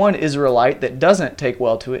maybe one Israelite that doesn't take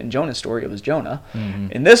well to it. In Jonah's story, it was Jonah.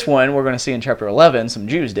 Mm-hmm. In this one, we're going to see in chapter 11, some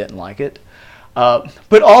Jews didn't like it.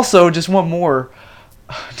 But also, just one more.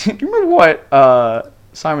 Do you remember what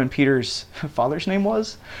Simon Peter's father's name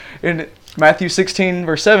was? In Matthew 16,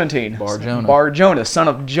 verse 17. Bar-Jonah. Bar-Jonah, son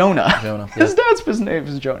of Jonah. Jonah. His dad's name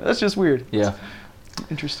is Jonah. That's just weird. Yeah.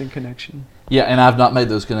 Interesting connection. Yeah, and I've not made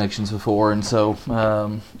those connections before, and so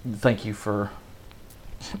thank you for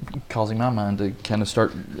causing my mind to kind of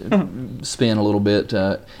start spin a little bit.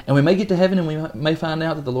 And we may get to heaven and we may find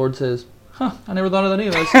out that the Lord says, I never thought of that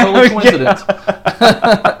either. That's total coincidence.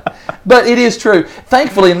 But it is true.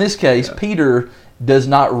 Thankfully, in this case, Peter does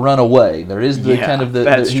not run away. There is the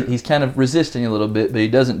he's kind of resisting a little bit, but he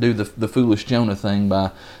doesn't do the foolish Jonah thing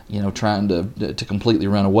by trying to completely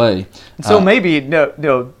run away. So maybe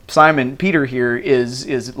Simon Peter here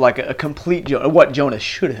is like a complete Jonah, what Jonah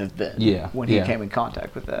should have been when he came in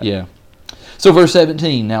contact with that. Yeah. So verse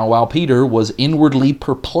 17, now while Peter was inwardly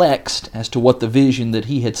perplexed as to what the vision that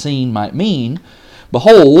he had seen might mean,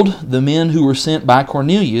 behold, the men who were sent by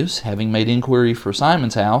Cornelius, having made inquiry for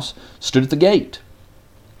Simon's house, stood at the gate.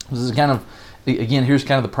 This is here's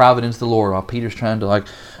kind of the providence of the Lord. While Peter's trying to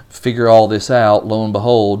figure all this out, lo and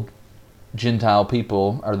behold, Gentile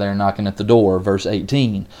people are there knocking at the door, verse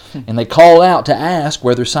 18. And they called out to ask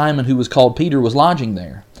whether Simon, who was called Peter, was lodging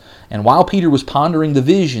there. And while Peter was pondering the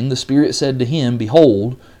vision, the Spirit said to him,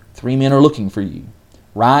 behold, 3 men are looking for you.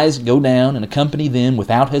 Rise, go down, and accompany them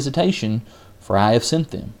without hesitation, for I have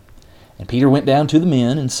sent them. And Peter went down to the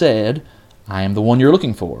men and said, I am the one you're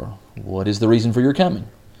looking for. What is the reason for your coming?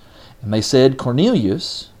 And they said,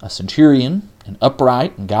 Cornelius, a centurion, an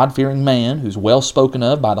upright and God-fearing man, who's well spoken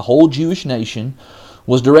of by the whole Jewish nation,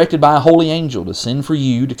 was directed by a holy angel to send for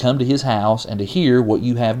you to come to his house and to hear what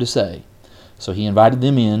you have to say. So he invited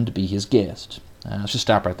them in to be his guest. Let's just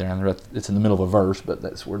stop right there. It's in the middle of a verse, but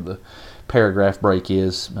that's where the paragraph break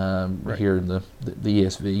is here in the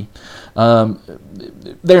ESV.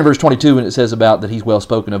 There in verse 22, when it says about that he's well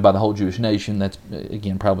spoken of by the whole Jewish nation, that's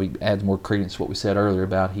again probably adds more credence to what we said earlier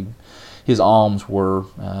about his alms were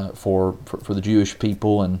for the Jewish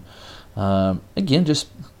people, and again just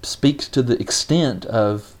speaks to the extent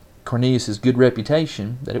of Cornelius' good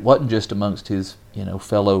reputation, that it wasn't just amongst his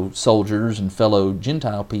fellow soldiers and fellow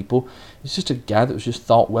Gentile people. It's just a guy that was just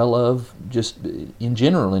thought well of, just in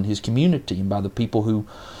general in his community and by the people who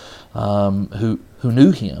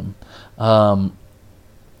knew him.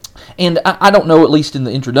 And I don't know, at least in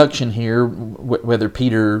the introduction here, whether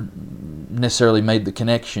Peter necessarily made the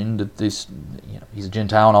connection that this, he's a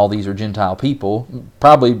Gentile and all these are Gentile people.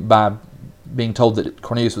 Probably by being told that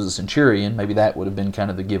Cornelius was a centurion, maybe that would have been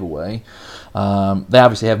kind of the giveaway. They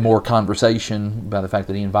obviously have more conversation about the fact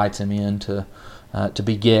that he invites him in to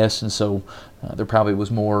be guests, and so there probably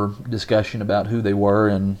was more discussion about who they were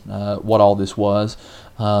and what all this was.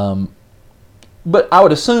 But I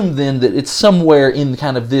would assume then that it's somewhere in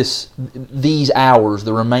kind of these hours,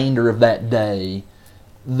 the remainder of that day,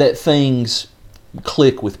 that things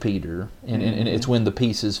click with Peter, and it's when the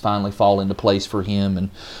pieces finally fall into place for him,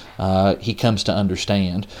 and he comes to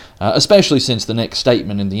understand. Especially since the next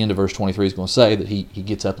statement in the end of verse 23 is going to say that he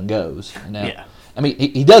gets up and goes. Now, Yeah. I mean,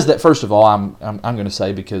 he does that, first of all, I'm going to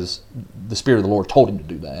say, because the Spirit of the Lord told him to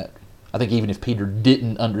do that. I think even if Peter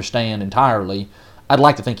didn't understand entirely, I'd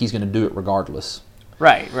like to think he's going to do it regardless.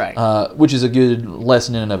 Right. Which is a good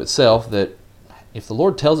lesson in and of itself, that if the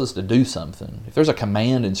Lord tells us to do something, if there's a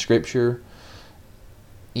command in Scripture,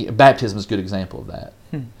 baptism is a good example of that.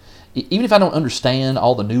 Even if I don't understand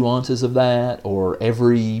all the nuances of that, or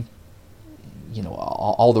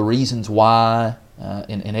all the reasons why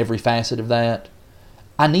in every facet of that,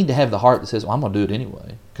 I need to have the heart that says, well, I'm going to do it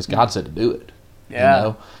anyway, because God said to do it. Yeah. You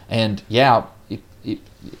know? And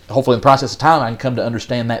hopefully in the process of time I can come to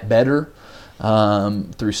understand that better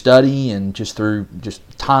through study and just through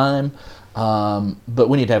time. But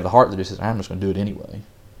we need to have the heart that just says, I'm just going to do it anyway.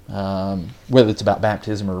 Whether it's about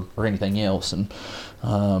baptism or anything else. And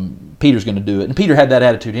Peter's going to do it. And Peter had that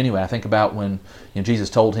attitude anyway. I think about when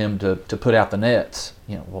Jesus told him to put out the nets.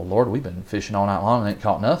 Well, Lord, we've been fishing all night long and ain't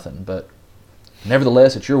caught nothing. But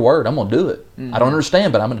nevertheless, it's your word. I'm going to do it. I don't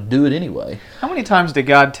understand, but I'm going to do it anyway. How many times did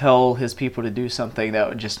God tell his people to do something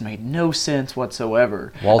that just made no sense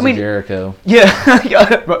whatsoever? Walls of Jericho.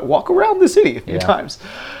 Yeah, but walk around the city a few times.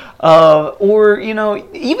 Or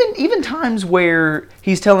even times where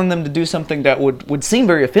he's telling them to do something that would seem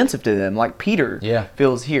very offensive to them, like Peter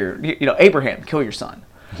feels here. Abraham, kill your son.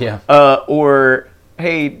 Yeah. Or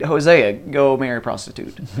hey, Hosea, go marry a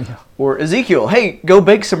prostitute. Or Ezekiel, hey, go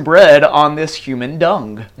bake some bread on this human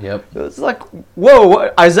dung. Yep. It's like,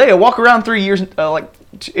 whoa, Isaiah, walk around 3 years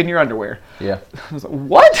in your underwear. Yeah. I was like,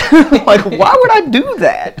 what? Like, why would I do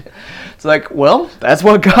that? It's like, well, that's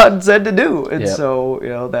what God said to do. And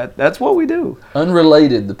so, that's what we do.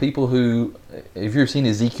 Unrelated, the people who, have you ever seen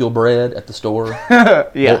Ezekiel bread at the store?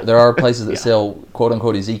 Yeah. There are places that sell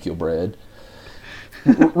quote-unquote Ezekiel bread.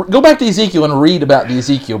 Go back to Ezekiel and read about the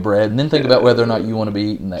Ezekiel bread, and then think about whether or not you want to be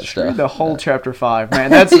eating that stuff. Read the whole chapter 5, man.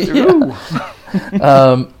 That's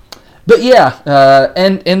But yeah,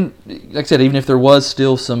 and like I said, even if there was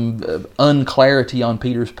still some unclarity on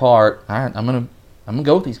Peter's part, all right, I'm gonna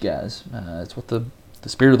go with these guys. That's what the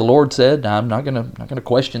Spirit of the Lord said. I'm not gonna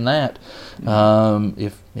question that.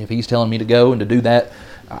 If He's telling me to go and to do that,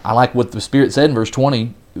 I like what the Spirit said in verse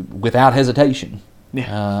 20, without hesitation. Yeah.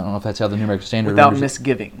 I don't know if that's how the New American Standard. Without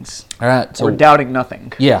misgivings. All right. So or doubting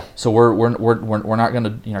nothing. Yeah. So we're not going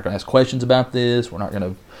to, you're not going to ask questions about this. We're not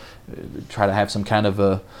going to try to have some kind of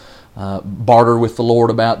a barter with the Lord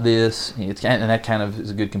about this. And that kind of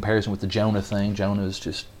is a good comparison with the Jonah thing. Jonah is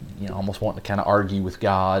just almost wanting to kind of argue with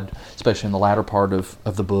God, especially in the latter part of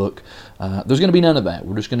the book. There's going to be none of that.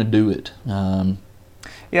 We're just going to do it.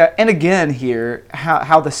 Yeah, and again here,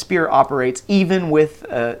 how the Spirit operates, even with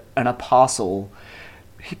an apostle.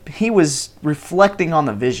 He was reflecting on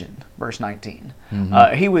the vision, verse 19.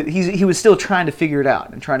 Mm-hmm. He was still trying to figure it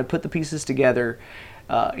out and trying to put the pieces together.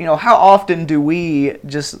 How often do we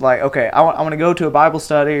just like, okay, I want to go to a Bible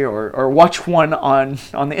study or watch one on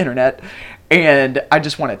the internet, and I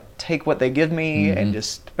just want to take what they give me and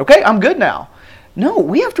just, okay, I'm good now. No,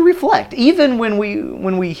 we have to reflect. Even when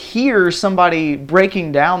we hear somebody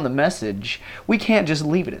breaking down the message, we can't just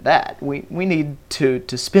leave it at that. We need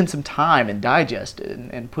to spend some time and digest it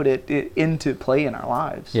and put it into play in our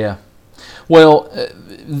lives. Yeah. Well,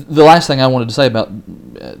 the last thing I wanted to say about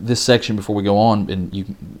this section before we go on, and you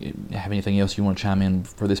have anything else you want to chime in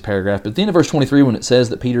for this paragraph, but at the end of verse 23, when it says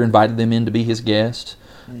that Peter invited them in to be his guest,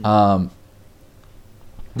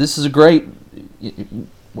 this is a great...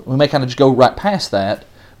 We may kind of just go right past that,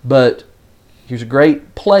 but here's a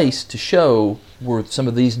great place to show where some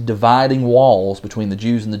of these dividing walls between the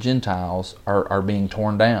Jews and the Gentiles are being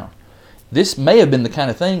torn down. This may have been the kind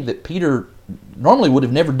of thing that Peter normally would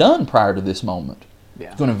have never done prior to this moment.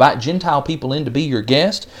 Yeah. He's going to invite Gentile people in to be your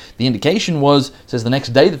guest. The indication says the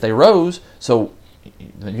next day that they rose, so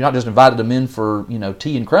you're not just invited them in for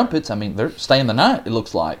tea and crumpets. I mean, they're staying the night, it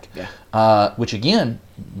looks like. Yeah. Which again,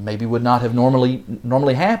 maybe would not have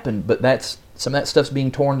normally happened, but some of that stuff's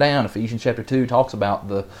being torn down. Ephesians chapter 2 talks about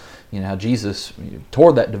how Jesus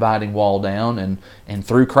tore that dividing wall down, and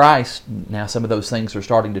through Christ now some of those things are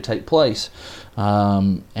starting to take place.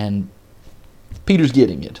 And Peter's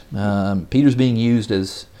getting it. Peter's being used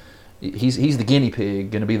as he's the guinea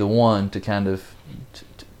pig, going to be the one to kind of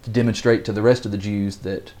to demonstrate to the rest of the Jews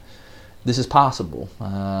that this is possible.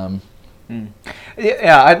 I'll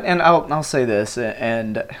say this,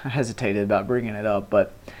 and I hesitated about bringing it up,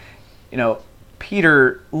 but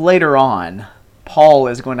Peter later on, Paul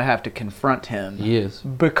is going to have to confront him. He is,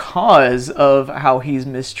 because of how he's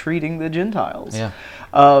mistreating the Gentiles. Yeah.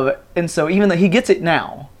 And so even though he gets it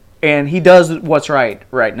now, and he does what's right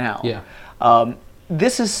now. Yeah.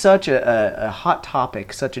 This is such a hot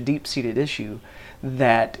topic, such a deep-seated issue,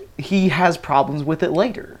 that he has problems with it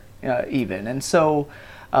later, even. And so,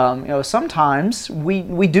 sometimes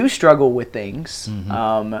we do struggle with things,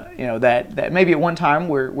 that maybe at one time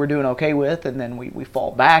we're doing okay with, and then we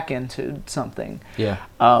fall back into something. Yeah.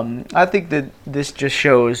 I think that this just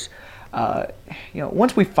shows,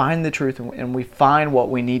 once we find the truth and we find what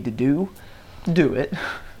we need to do it.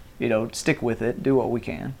 Stick with it, do what we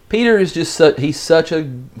can. Peter is just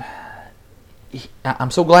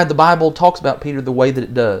I'm so glad the Bible talks about Peter the way that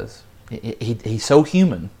it does. He's so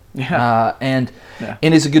human. Yeah. And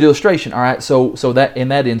it's a good illustration. All right. So that in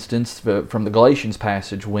that instance from the Galatians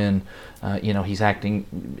passage when he's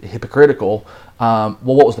acting hypocritical. Well,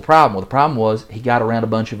 what was the problem? Well, the problem was he got around a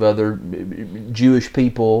bunch of other Jewish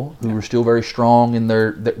people who were still very strong in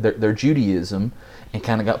their Judaism, and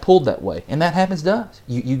kind of got pulled that way. And that happens to us.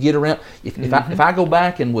 You get around. If I go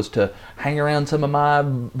back and was to hang around some of my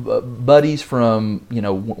buddies from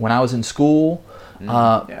when I was in school,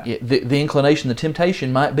 the inclination, the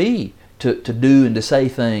temptation might be to do and to say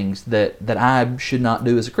things that I should not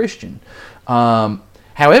do as a Christian.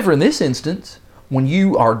 However, in this instance, when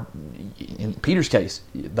you are, in Peter's case,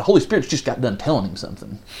 the Holy Spirit's just got done telling him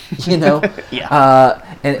something, Yeah.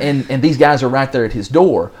 And these guys are right there at his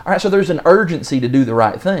door. All right, so there's an urgency to do the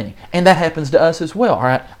right thing, and that happens to us as well. All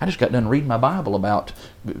right, I just got done reading my Bible about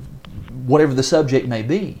whatever the subject may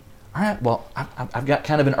be. All right, well, I've got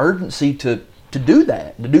kind of an urgency to do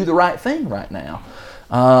that, to do the right thing right now.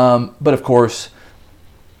 But of course,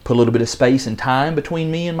 put a little bit of space and time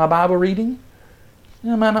between me and my Bible reading.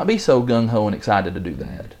 I might not be so gung-ho and excited to do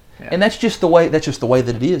that. Yeah. And that's just the way that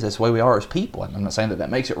it is. That's the way we are as people. I'm not saying that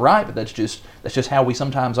makes it right, but that's just how we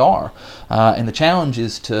sometimes are. And the challenge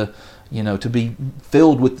is to be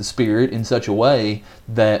filled with the Spirit in such a way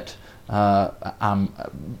that I'm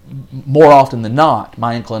more often than not,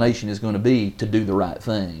 my inclination is going to be to do the right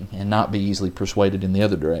thing and not be easily persuaded in the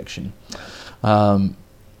other direction.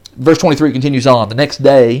 Verse 23 continues on. The next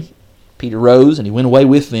day, Peter rose and he went away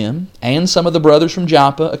with them, and some of the brothers from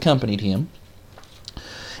Joppa accompanied him.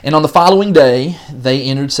 And on the following day, they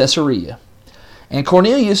entered Caesarea. And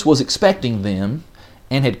Cornelius was expecting them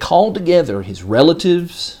and had called together his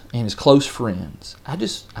relatives and his close friends. I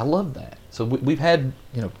love that. So we've had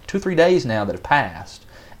 2 or 3 days now that have passed.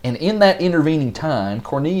 And in that intervening time,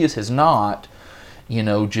 Cornelius has not,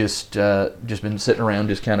 just been sitting around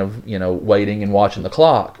just kind of, waiting and watching the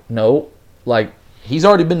clock. No, he's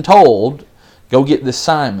already been told, go get this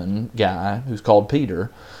Simon guy who's called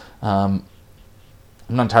Peter. I'm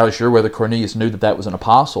not entirely sure whether Cornelius knew that was an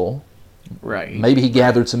apostle. Right. Maybe he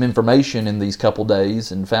gathered some information in these couple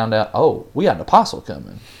days and found out, we got an apostle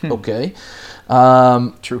coming. Okay.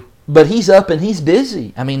 True. But he's up and he's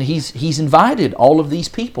busy. I mean, he's invited all of these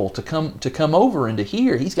people to come over and to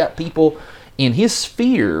hear. He's got people in his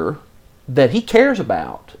sphere that he cares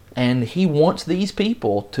about, and he wants these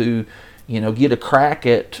people to get a crack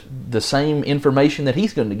at the same information that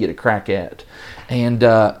he's going to get a crack at. And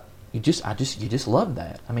you just love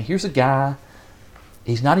that. I mean, here's a guy,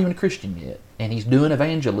 he's not even a Christian yet, and he's doing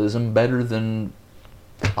evangelism better than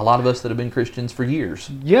a lot of us that have been Christians for years.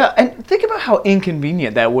 Yeah, and think about how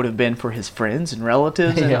inconvenient that would have been for his friends and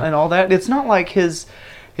relatives and all that. It's not like his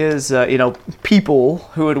people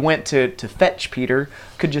who had went to fetch Peter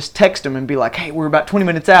could just text him and be like, hey, we're about 20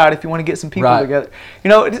 minutes out if you want to get some people together.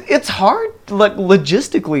 It's hard,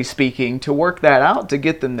 logistically speaking, to work that out to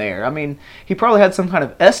get them there. I mean, he probably had some kind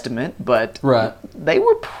of estimate, but they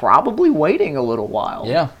were probably waiting a little while.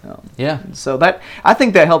 Yeah, yeah. So I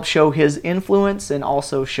think that helps show his influence, and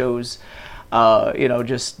also shows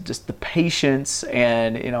just the patience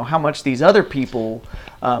and how much these other people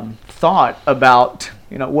thought about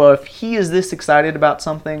if he is this excited about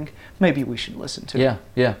something, maybe we should listen to him.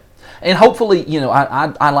 Yeah. And hopefully,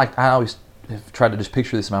 I always have tried to just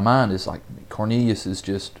picture this in my mind is like Cornelius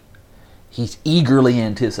is he's eagerly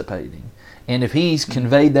anticipating. And if he's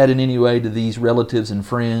conveyed that in any way to these relatives and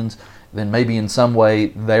friends, then maybe in some way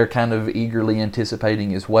they're kind of eagerly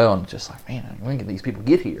anticipating as well. And just like, man, when can these people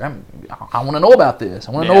get here? I want to know about this.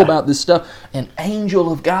 I want to know about this stuff. An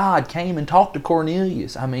angel of God came and talked to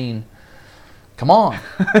Cornelius. I mean, Come on.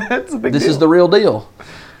 That's a big This deal. is the real deal.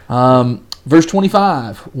 Verse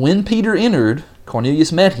 25, when Peter entered,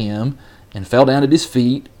 Cornelius met him and fell down at his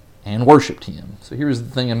feet and worshipped him. So here's the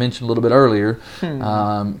thing I mentioned a little bit earlier.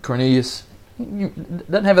 Cornelius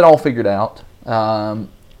doesn't have it all figured out.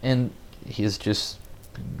 And his just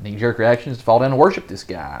knee-jerk reaction is to fall down and worship this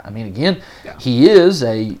guy. I mean, again, he is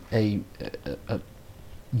a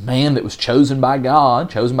man that was chosen by God,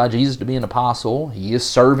 chosen by Jesus to be an apostle. He is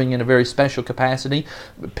serving in a very special capacity.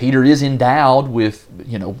 Peter is endowed with,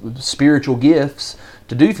 spiritual gifts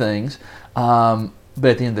to do things. But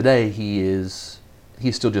at the end of the day, he's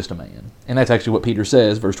still just a man. And that's actually what Peter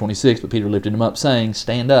says, verse 26, but Peter lifted him up, saying,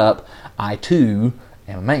 stand up, I too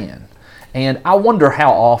am a man. And I wonder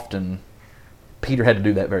how often Peter had to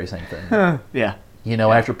do that very same thing. Yeah.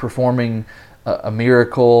 After performing a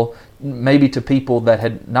miracle, maybe to people that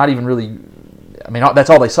had not even really, that's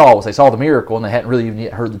all they saw was they saw the miracle and they hadn't really even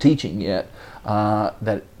yet heard the teaching yet,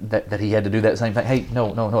 that he had to do that same thing. Hey,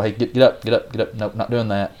 no, hey, get up, no, not doing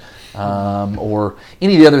that. Or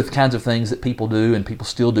any of the other kinds of things that people do and people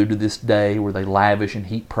still do to this day, where they lavish and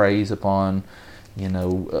heap praise upon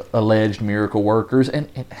alleged miracle workers, and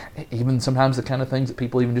even sometimes the kind of things that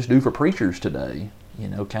people even just do for preachers today,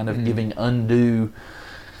 kind of giving undue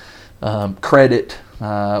credit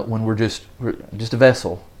when we're just a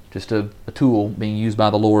vessel, just a tool being used by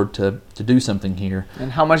the Lord to do something here.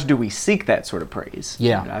 And how much do we seek that sort of praise?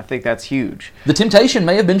 Yeah. I think that's huge. The temptation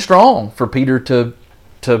may have been strong for Peter to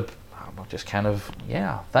just kind of,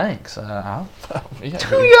 thanks. Yeah, that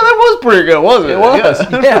was pretty good, wasn't it? It was,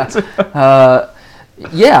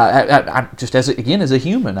 I just as a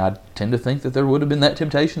human, I tend to think that there would have been that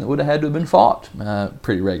temptation that would have had to have been fought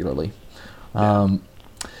pretty regularly.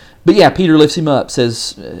 But Peter lifts him up,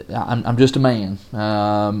 says, I'm just a man.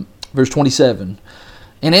 Verse 27,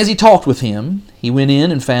 and as he talked with him, he went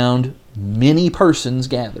in and found many persons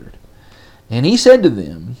gathered. And he said to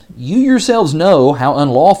them, you yourselves know how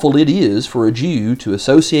unlawful it is for a Jew to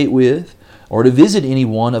associate with or to visit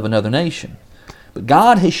anyone of another nation. But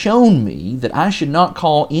God has shown me that I should not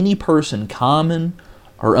call any person common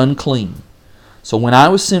or unclean. So when I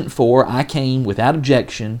was sent for, I came without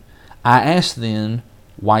objection. I asked then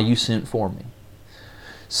why you sent for me.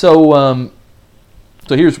 So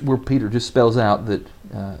here's where Peter just spells out that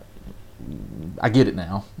I get it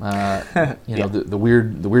now. The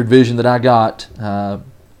weird vision that I got.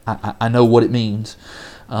 I know what it means,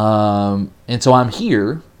 and so I'm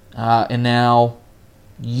here. And now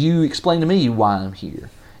you explain to me why I'm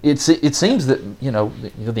here. It seems that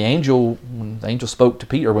the angel, when the angel spoke to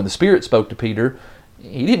Peter, or when the Spirit spoke to Peter,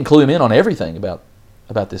 he didn't clue him in on everything about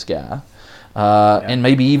this guy, and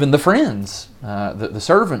maybe even the friends, the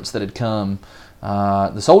servants that had come.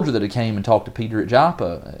 The soldier that had came and talked to Peter at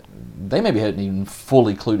Joppa, they maybe hadn't even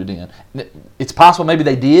fully clued it in. It's possible maybe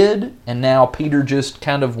they did, and now Peter just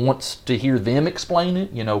kind of wants to hear them explain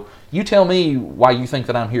it. You tell me why you think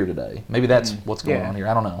that I'm here today. Maybe that's what's going on here.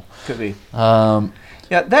 I don't know. Could be.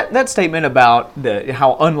 That statement about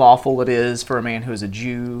how unlawful it is for a man who is a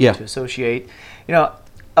Jew to associate.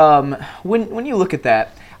 When you look at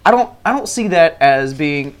that, I don't see that as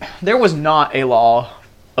being. There was not a law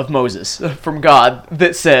of Moses from God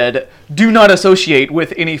that said, do not associate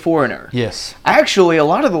with any foreigner. Yes. Actually, a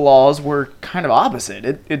lot of the laws were kind of opposite.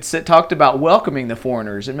 It talked about welcoming the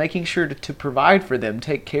foreigners and making sure to provide for them,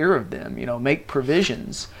 take care of them, make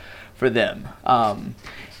provisions for them.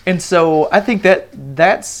 And so I think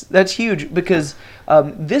that's huge, because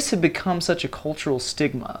this had become such a cultural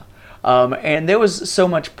stigma. And there was so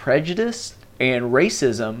much prejudice and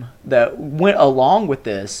racism that went along with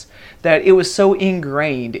this, that it was so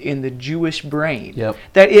ingrained in the Jewish brain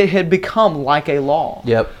that it had become like a law.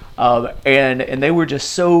 And they were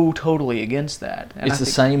just so totally against that. And it's the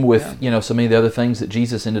same with so many of the other things that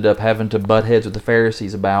Jesus ended up having to butt heads with the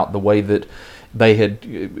Pharisees about, the way that they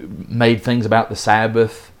had made things about the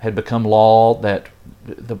Sabbath had become law, that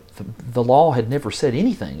the law had never said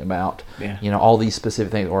anything about all these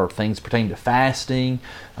specific things, or things pertaining to fasting.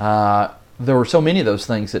 There were so many of those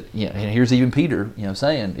things that, and here's even Peter,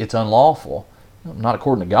 saying it's unlawful, not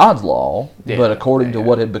according to God's law, but according to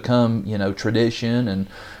what had become, tradition and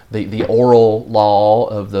the oral law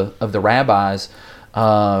of the rabbis.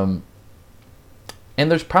 And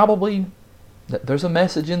there's a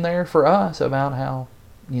message in there for us about how,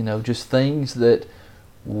 just things that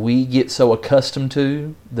we get so accustomed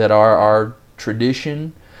to, that are our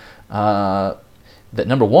tradition, that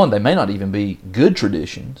number one, they may not even be good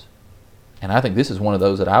traditions. And I think this is one of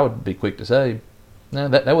those that I would be quick to say, no,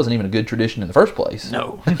 that wasn't even a good tradition in the first place.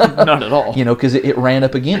 No, not at all. Because it ran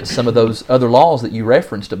up against some of those other laws that you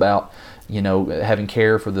referenced about having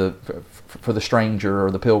care for the stranger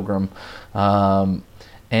or the pilgrim.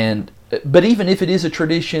 But even if it is a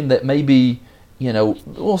tradition that maybe,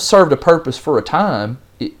 served a purpose for a time,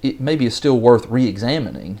 it maybe is still worth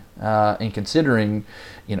re-examining and considering,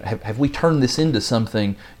 have we turned this into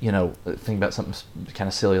something, think about something kind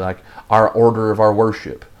of silly like our order of our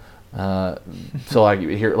worship. So like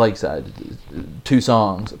here at Lakeside, 2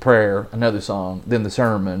 songs, a prayer, another song, then the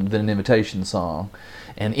sermon, then an invitation song.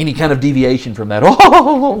 And any kind of deviation from that,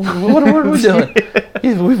 what are we doing?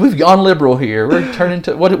 We've gone liberal here. We're turning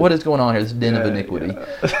to what is going on here? This den of iniquity.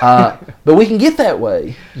 But we can get that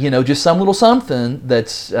way, just some little something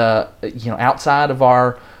that's outside of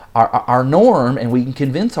our norm, and we can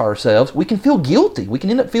convince ourselves. We can feel guilty. We can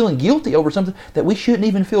end up feeling guilty over something that we shouldn't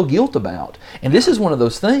even feel guilt about. And this is one of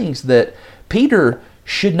those things that Peter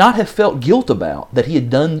should not have felt guilt about, that he had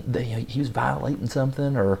done, that he was violating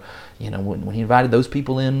something, or when he invited those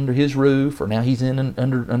people in under his roof, or now he's in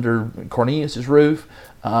under Cornelius' roof.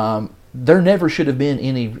 There never should have been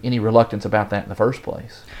any reluctance about that in the first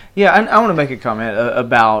place. Yeah, I want to make a comment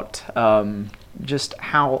about just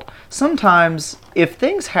how sometimes if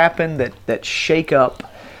things happen that shake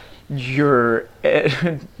up your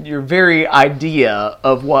very idea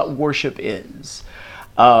of what worship is.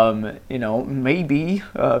 Maybe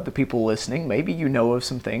the people listening, maybe of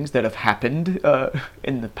some things that have happened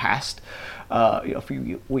in the past a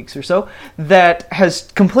few weeks or so that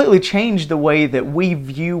has completely changed the way that we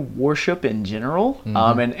view worship in general,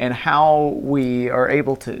 and how we are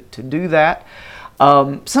able to do that.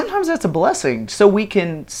 Sometimes that's a blessing, so we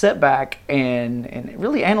can sit back and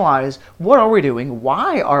really analyze, what are we doing?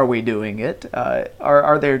 Why are we doing it?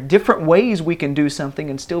 Are there different ways we can do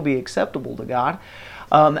something and still be acceptable to God?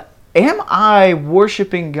 Am I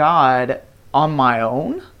worshiping God on my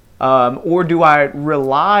own? Or do I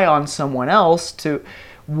rely on someone else to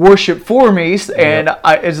worship for me? And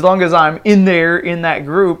as long as I'm in that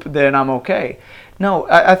group, then I'm okay. No,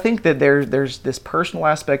 I think that there's this personal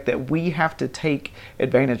aspect that we have to take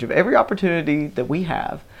advantage of every opportunity that we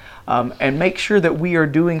have, and make sure that we are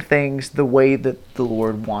doing things the way that the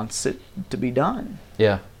Lord wants it to be done.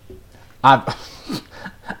 Yeah.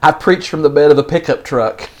 I preached from the bed of the pickup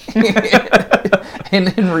truck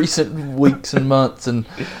in recent weeks and months, and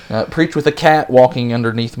preached with a cat walking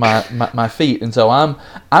underneath my feet. And so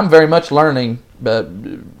I'm very much learning.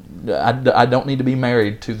 I don't need to be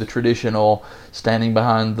married to the traditional standing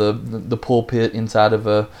behind the pulpit inside of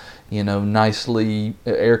a nicely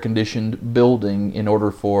air conditioned building in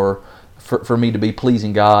order for me to be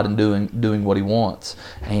pleasing God and doing what He wants.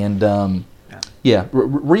 And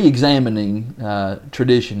re-examining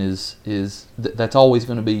tradition is that's always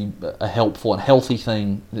going to be a helpful and healthy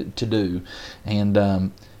thing to do.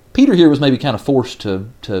 And Peter here was maybe kind of forced to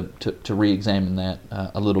re-examine that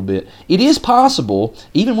a little bit. It is possible,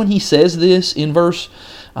 even when he says this in verse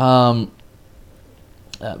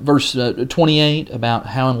 28 about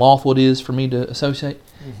how unlawful it is for me to associate.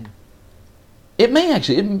 Mm-hmm. It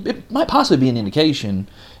might possibly be an indication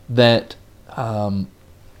that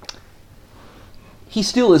he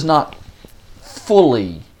still is not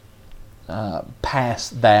fully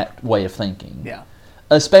past that way of thinking. Yeah.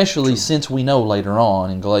 Especially since we know later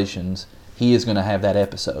on in Galatians he is going to have that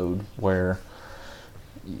episode where,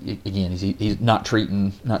 again, he's not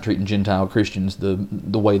treating Gentile Christians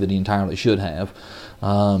the way that he entirely should have.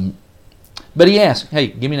 But he asks, "Hey,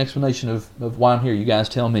 give me an explanation of why I'm here. You guys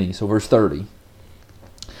tell me." So verse 30.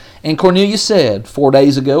 And Cornelius said, 4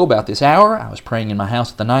 days ago, about this hour, I was praying in my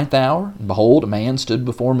house at the 9th hour, and behold, a man stood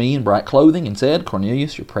before me in bright clothing, and said,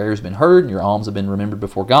 Cornelius, your prayer has been heard, and your alms have been remembered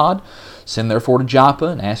before God. Send therefore to Joppa,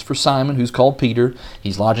 and ask for Simon, who's called Peter.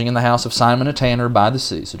 He's lodging in the house of Simon a tanner by the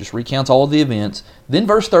sea. So just recounts all of the events. Then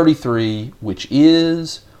verse 33, which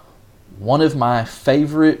is one of my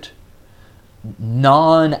favorite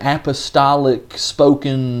non-apostolic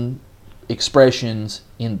spoken expressions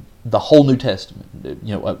in the whole New Testament,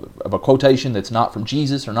 of a quotation that's not from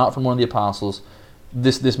Jesus or not from one of the apostles.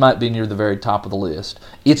 This might be near the very top of the list.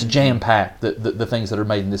 It's jam-packed, the things that are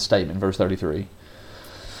made in this statement, verse 33.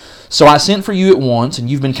 So I sent for you at once, and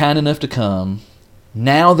you've been kind enough to come.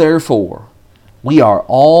 Now therefore, we are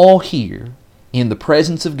all here in the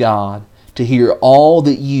presence of God to hear all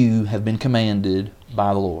that you have been commanded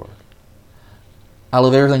by the Lord. I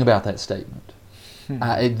love everything about that statement.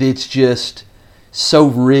 It's just so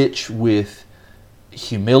rich with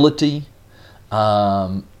humility.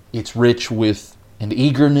 It's rich with an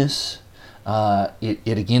eagerness. It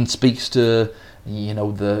again speaks to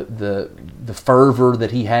the fervor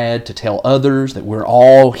that he had to tell others that we're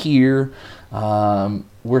all here.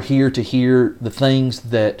 We're here to hear the things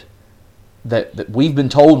that that we've been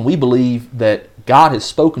told and we believe that God has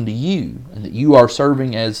spoken to you and that you are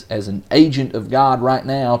serving as an agent of God right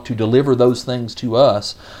now to deliver those things to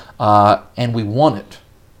us, and we want it.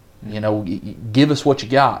 Give us what you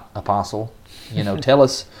got, Apostle. Tell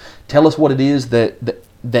us what it is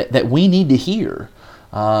that we need to hear,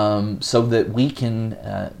 so that we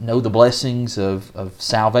can know the blessings of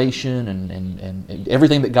salvation and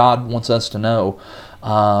everything that God wants us to know.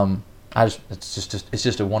 It's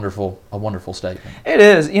just a wonderful statement. It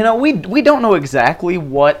is. We don't know exactly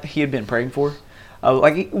what he had been praying for.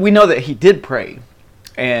 We know that he did pray,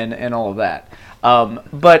 and all of that.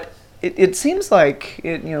 But it seems like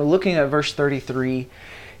looking at verse 33,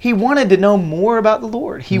 he wanted to know more about the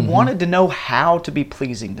Lord. He wanted to know how to be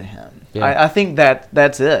pleasing to him. Yeah. I think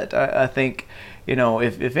that's it. I think.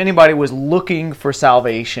 If anybody was looking for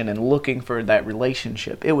salvation and looking for that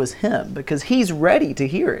relationship, it was him, because he's ready to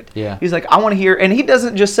hear it. Yeah. He's like, I want to hear, and he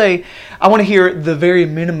doesn't just say, I want to hear the very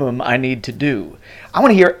minimum I need to do. I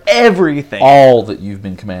want to hear everything. All that you've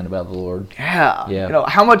been commanded by the Lord. Yeah. Yeah.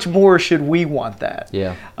 How much more should we want that?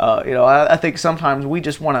 Yeah. I think sometimes we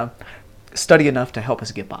just want to study enough to help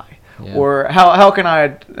us get by. Yeah. Or how can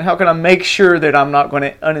I make sure that I'm not going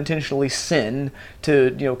to unintentionally sin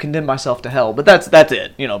to condemn myself to hell? But that's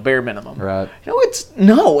it, bare minimum. Right. It's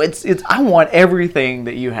I want everything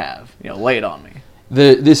that you have, lay it on me.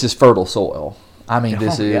 This is fertile soil. I mean,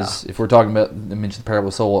 this is, yeah. If we're talking about, I mentioned the parable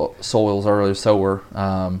of soils earlier, sower.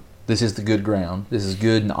 This is the good ground. This is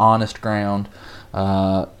good and honest ground.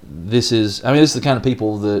 This is the kind of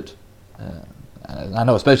people that I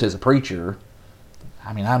know, especially as a preacher.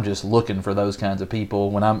 I'm just looking for those kinds of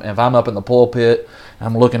people. If I'm up in the pulpit,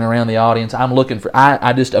 I'm looking around the audience. I'm looking for.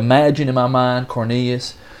 I just imagine in my mind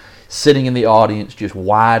Cornelius sitting in the audience, just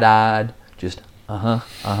wide-eyed, just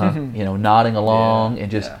nodding along,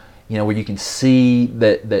 and just where you can see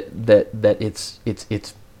that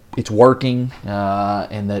it's working,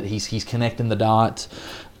 and that he's connecting the dots.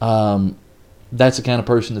 That's the kind of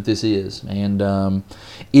person that this is. And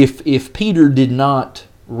if Peter did not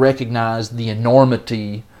recognize the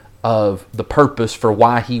enormity of the purpose for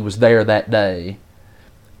why he was there that day,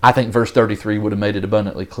 I think verse 33 would have made it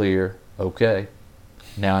abundantly clear. Okay,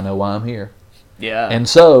 now I know why I'm here. Yeah. And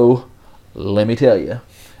so, let me tell you,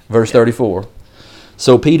 verse 34.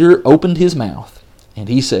 So Peter opened his mouth, and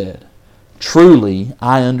he said, "Truly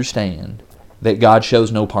I understand that God shows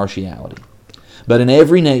no partiality, but in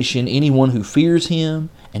every nation anyone who fears him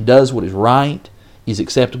and does what is right is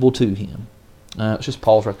acceptable to him." Let's just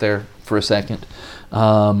pause right there for a second.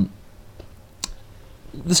 The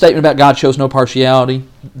statement about God shows no partiality,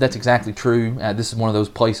 that's exactly true. This is one of those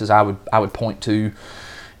places I would point to,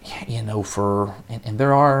 and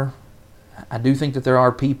there are, I do think that there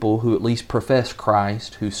are people who at least profess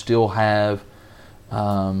Christ who still have,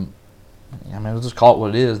 we'll just call it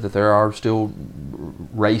what it is, that there are still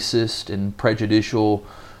racist and prejudicial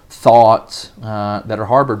thoughts that are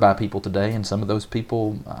harbored by people today, and some of those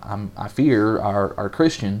people, I fear, are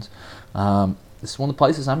Christians. This is one of the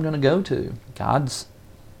places I'm going to go to. God's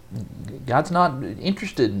not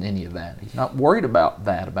interested in any of that. He's not worried about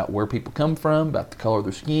that, about where people come from, about the color of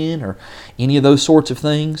their skin, or any of those sorts of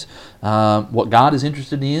things. What God is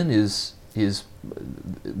interested in is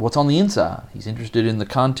what's on the inside. He's interested in the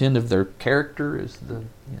content of their character, as the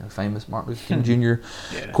famous Martin Luther King Jr.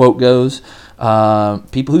 quote goes.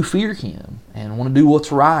 People who fear him and want to do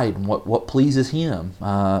what's right and what pleases him.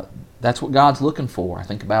 That's what God's looking for. I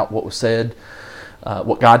think about what was said,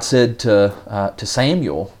 what God said to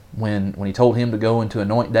Samuel when he told him to go and to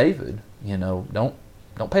anoint David.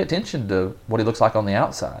 Don't pay attention to what he looks like on the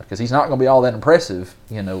outside, because he's not going to be all that impressive,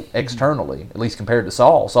 externally, at least compared to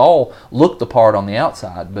Saul. Saul looked the part on the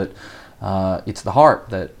outside, but it's the heart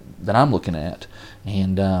that I'm looking at,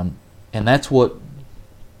 and that's what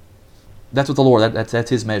the Lord, that's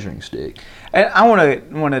his measuring stick. And I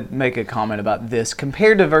want to make a comment about this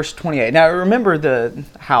compared to verse 28. Now remember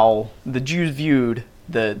how the Jews viewed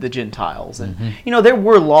the Gentiles, and there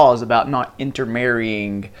were laws about not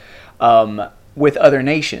intermarrying with other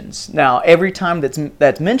nations. Now, every time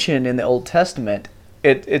that's mentioned in the Old Testament,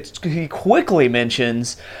 he quickly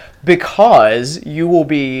mentions, because you will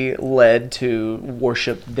be led to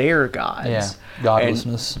worship their gods. Yeah,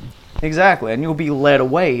 godlessness. Exactly, and you'll be led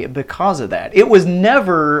away because of that. It was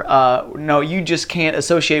never, no, you just can't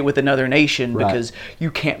associate with another nation because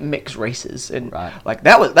you can't mix races, and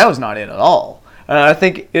that was not it at all. I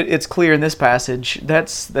think it's clear in this passage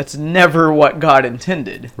that's never what God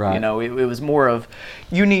intended. Right. It was more of,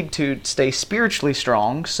 you need to stay spiritually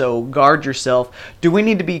strong, so guard yourself. Do we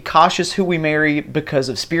need to be cautious who we marry because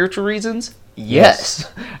of spiritual reasons?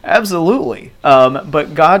 Yes, absolutely.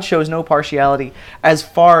 But God shows no partiality as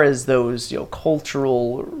far as those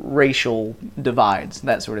cultural, racial divides,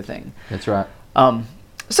 that sort of thing. That's right.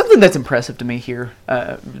 Something that's impressive to me here,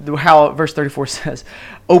 how verse 34 says,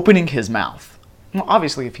 opening his mouth. Well,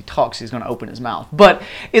 obviously, if he talks, he's going to open his mouth. But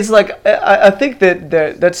it's like, I think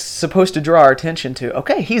that's supposed to draw our attention to,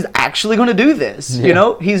 okay, he's actually going to do this.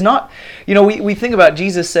 Yeah. He's not, we think about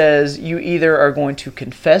Jesus says, you either are going to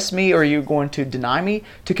confess me or you're going to deny me.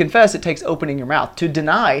 To confess, it takes opening your mouth. To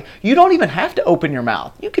deny, you don't even have to open your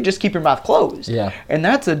mouth. You could just keep your mouth closed. Yeah. And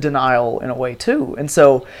that's a denial in a way, too. And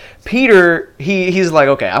so Peter, he's like,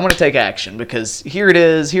 okay, I'm going to take action because here it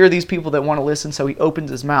is. Here are these people that want to listen. So he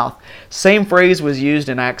opens his mouth. Same phrase was used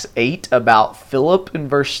in Acts 8 about Philip in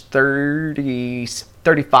verse 35.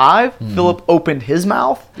 Mm-hmm. Philip opened his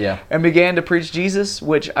mouth and began to preach Jesus,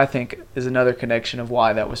 which I think is another connection of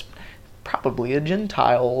why that was probably a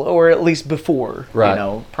Gentile, or at least before,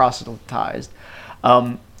 proselytized.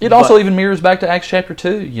 It also even mirrors back to Acts chapter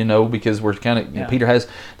 2, because we're kind of, Peter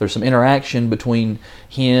there's some interaction between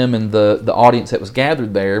him and the audience that was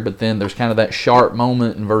gathered there, but then there's kind of that sharp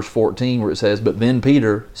moment in verse 14 where it says, but then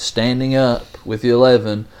Peter, standing up with the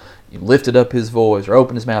 11, lifted up his voice, or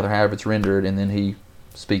opened his mouth, or however it's rendered, and then he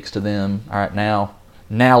speaks to them, all right, now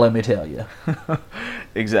let me tell you.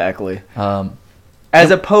 Exactly. As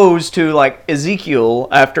opposed to like Ezekiel,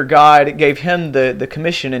 after God gave him the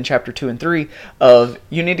commission in chapter 2 and 3 of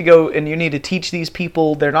you need to go and you need to teach these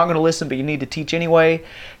people. They're not going to listen, but you need to teach anyway.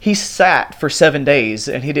 He sat for 7 days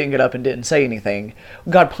and he didn't get up and didn't say anything.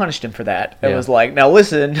 God punished him for that. It was like, now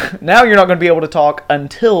listen, now you're not going to be able to talk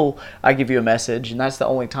until I give you a message, and that's the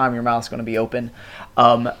only time your mouth's going to be open.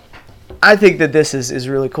 I think that this is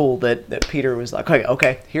really cool that Peter was like,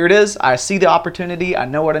 okay, here it is. I see the opportunity. I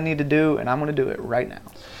know what I need to do, and I'm going to do it right now.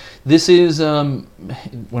 This is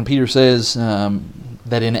when Peter says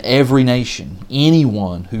that in every nation,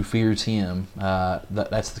 anyone who fears him,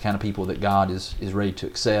 that's the kind of people that God is ready to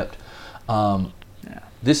accept.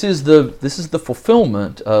 This is the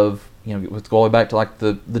fulfillment of, going back to like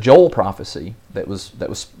the Joel prophecy that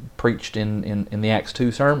was preached in the Acts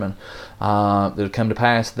 2 sermon, that had come to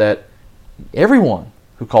pass that everyone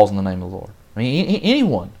who calls on the name of the Lord,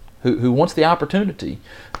 anyone who wants the opportunity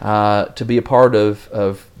to be a part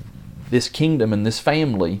of this kingdom and this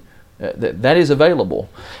family, that is available.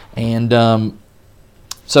 And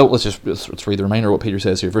so let's read the remainder of what Peter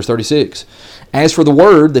says here. Verse 36, as for the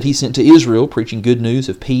word that he sent to Israel, preaching good news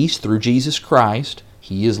of peace through Jesus Christ,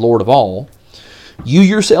 he is Lord of all. You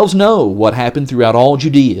yourselves know what happened throughout all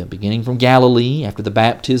Judea, beginning from Galilee after the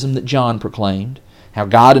baptism that John proclaimed, how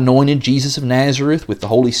God anointed Jesus of Nazareth with the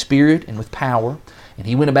Holy Spirit and with power, and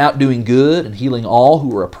he went about doing good and healing all who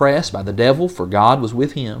were oppressed by the devil, for God was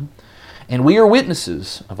with him. And we are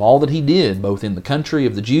witnesses of all that he did, both in the country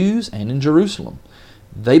of the Jews and in Jerusalem.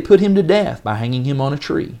 They put him to death by hanging him on a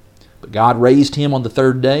tree. But God raised him on the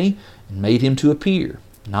third day and made him to appear,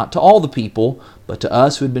 not to all the people, but to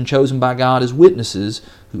us who had been chosen by God as witnesses,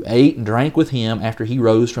 who ate and drank with him after he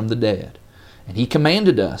rose from the dead. And he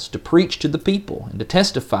commanded us to preach to the people and to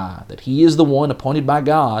testify that he is the one appointed by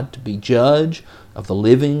God to be judge of the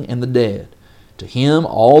living and the dead. To him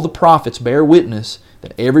all the prophets bear witness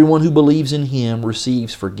that everyone who believes in him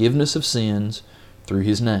receives forgiveness of sins through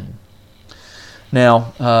his name.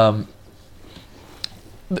 Now,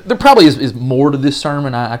 there probably is more to this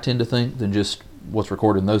sermon, I tend to think, than just what's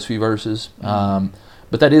recorded in those few verses.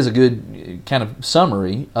 But that is a good kind of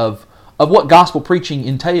summary of what gospel preaching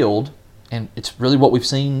entailed. And it's really what we've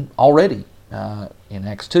seen already in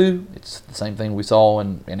Acts 2. It's the same thing we saw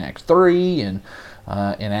in Acts 3 and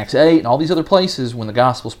in Acts 8 and all these other places when the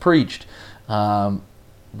gospel's preached.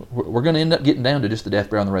 We're going to end up getting down to just the death,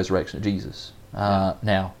 burial, and the resurrection of Jesus.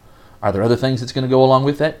 Now, are there other things that's going to go along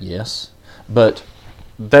with that? Yes. But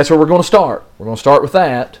that's where we're going to start. We're going to start with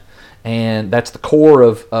that, and that's the core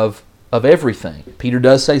of everything. Peter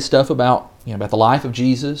does say stuff about the life of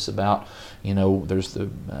Jesus, about there's the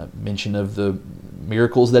mention of the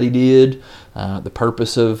miracles that he did, the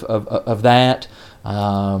purpose of that.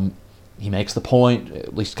 He makes the point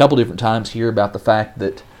at least a couple different times here about the fact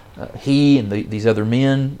that he and these other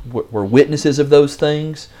men were witnesses of those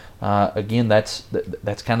things. Again, that's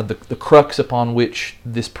kind of the crux upon which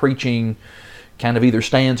this preaching kind of either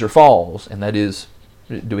stands or falls, and that is,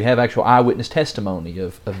 do we have actual eyewitness testimony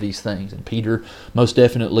of these things? And Peter most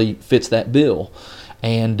definitely fits that bill.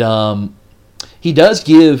 And he does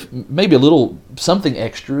give maybe a little something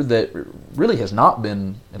extra that really has not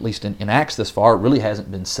been, at least in Acts thus far, it really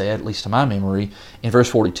hasn't been said, at least to my memory, in verse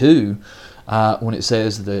 42, when it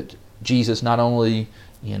says that Jesus not only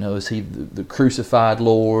Is he the crucified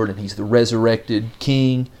Lord, and he's the resurrected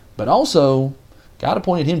King? But also, God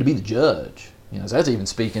appointed him to be the judge. So that's even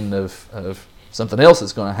speaking of something else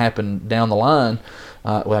that's going to happen down the line.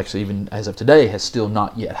 Well, actually, even as of today, has still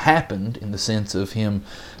not yet happened in the sense of him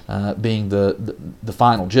being the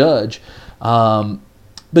final judge.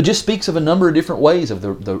 But just speaks of a number of different ways of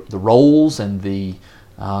the roles and the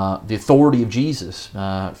authority of Jesus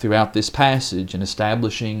throughout this passage and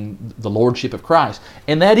establishing the lordship of Christ.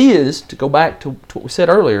 And that is, to go back to what we said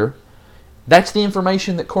earlier, that's the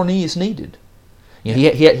information that Cornelius needed.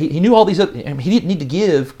 He knew all these other, he didn't need to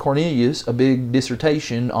give Cornelius a big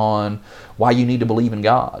dissertation on why you need to believe in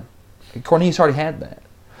God. Cornelius already had that.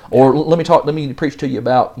 Or let me preach to you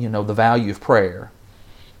about the value of prayer.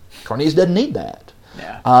 Cornelius doesn't need that.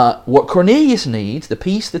 Yeah. What Cornelius needs, the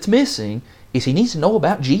piece that's missing, is he needs to know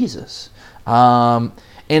about Jesus. And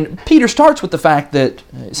Peter starts with the fact that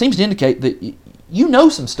it seems to indicate that you know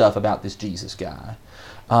some stuff about this Jesus guy.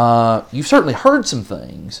 You've certainly heard some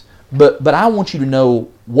things, but I want you to know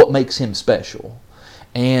what makes him special.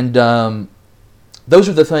 And those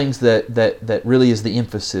are the things that really is the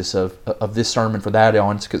emphasis of this sermon for that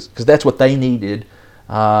audience, because that's what they needed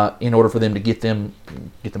in order for them to get them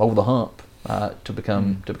over the hump. To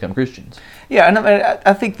become Christians. Yeah, and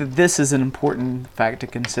I think that this is an important fact to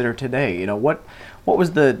consider today. What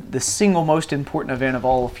was the single most important event of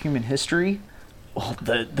all of human history? Well,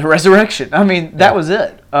 the resurrection. That was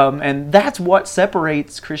it. And that's what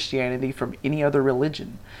separates Christianity from any other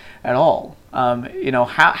religion at all.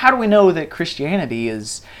 How do we know that Christianity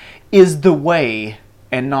is the way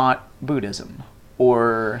and not Buddhism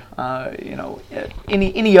or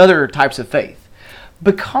any other types of faith?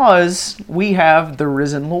 Because we have the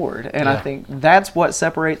risen Lord, and I think that's what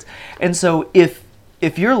separates. And so, if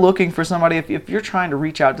you're looking for somebody, if you're trying to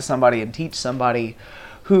reach out to somebody and teach somebody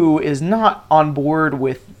who is not on board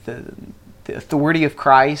with the authority of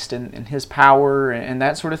Christ and His power and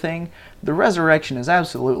that sort of thing, the resurrection is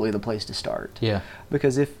absolutely the place to start. Yeah.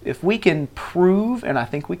 Because if we can prove, and I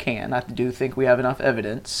think we can, I do think we have enough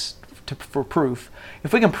evidence for proof.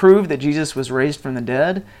 If we can prove that Jesus was raised from the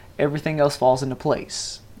dead, everything else falls into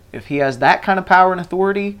place. If He has that kind of power and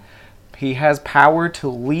authority, He has power to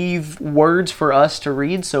leave words for us to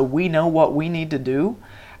read so we know what we need to do.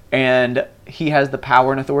 And He has the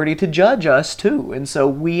power and authority to judge us too. And so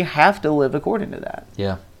we have to live according to that.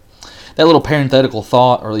 Yeah. That little parenthetical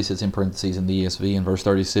thought, or at least it's in parentheses in the ESV in verse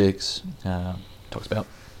 36, talks about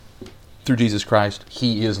through Jesus Christ,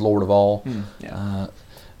 He is Lord of all.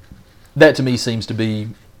 That to me seems to be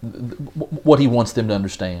what He wants them to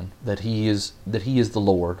understand, that He is the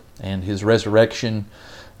Lord, and His resurrection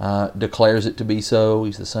declares it to be so.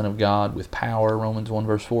 He's the Son of God with power, Romans 1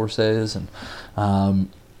 verse 4 says. And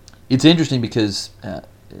it's interesting because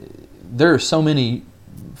there are so many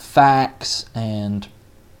facts and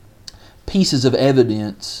pieces of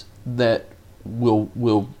evidence that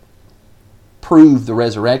will prove the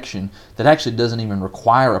resurrection that actually doesn't even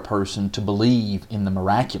require a person to believe in the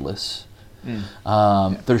miraculous.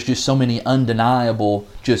 There's just so many undeniable,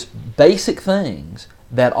 just basic things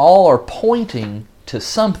that all are pointing to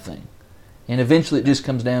something. And eventually it just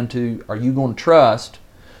comes down to, are you going to trust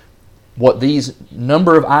what these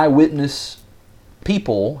number of eyewitness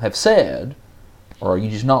people have said, or are you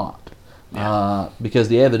just not? Because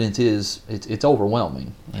the evidence is, it's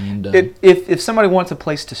overwhelming. And if somebody wants a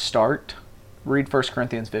place to start, read 1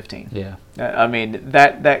 Corinthians 15. Yeah.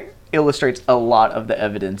 That illustrates a lot of the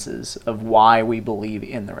evidences of why we believe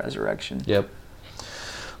in the resurrection. Yep.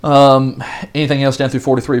 Anything else down through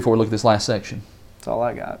 43 before we look at this last section? That's all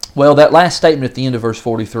I got. Well, that last statement at the end of verse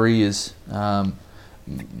 43 is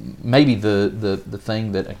maybe the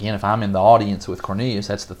thing that, again, if I'm in the audience with Cornelius,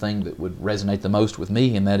 that's the thing that would resonate the most with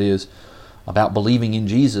me, and that is about believing in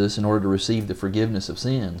Jesus in order to receive the forgiveness of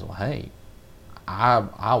sins. Well, hey,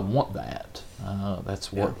 I want that.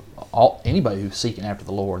 That's what anybody who's seeking after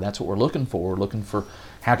the Lord, that's what we're looking for. We're looking for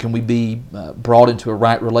how can we be brought into a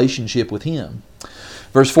right relationship with Him.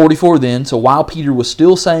 Verse 44 then, so while Peter was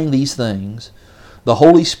still saying these things, the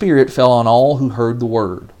Holy Spirit fell on all who heard the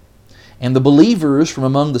word. And the believers from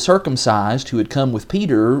among the circumcised who had come with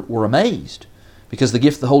Peter were amazed, because the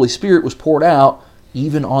gift of the Holy Spirit was poured out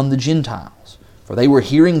even on the Gentiles, for they were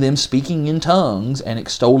hearing them speaking in tongues and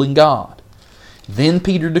extolling God. Then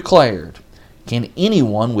Peter declared, can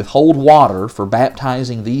anyone withhold water for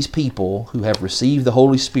baptizing these people who have received the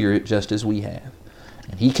Holy Spirit just as we have?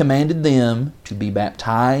 And he commanded them to be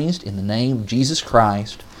baptized in the name of Jesus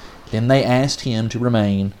Christ. Then they asked him to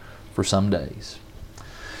remain for some days.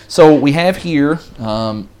 So we have here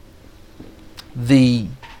the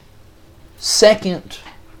second,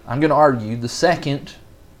 I'm going to argue, the second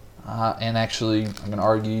and actually, I'm going to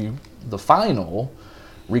argue, the final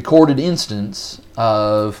recorded instance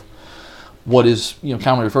of what is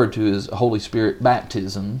commonly referred to as Holy Spirit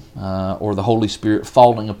baptism, or the Holy Spirit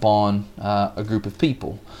falling upon a group of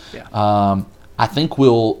people. Yeah. I think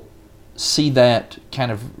we'll see that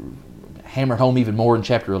kind of hammered home even more in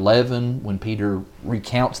chapter 11 when Peter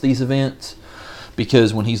recounts these events,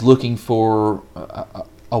 because when he's looking for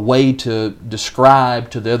a way to describe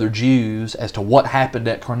to the other Jews as to what happened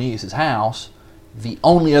at Cornelius' house, the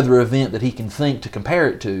only other event that he can think to compare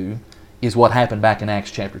it to is what happened back in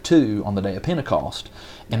Acts chapter 2 on the day of Pentecost.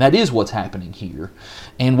 And that is what's happening here.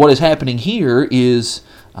 And what is happening here is,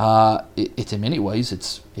 it's in many ways,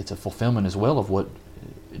 it's a fulfillment as well of what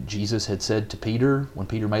Jesus had said to Peter when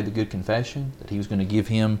Peter made the good confession, that he was going to give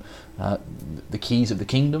him the keys of the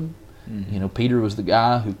kingdom. Mm-hmm. Peter was the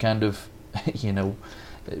guy who kind of,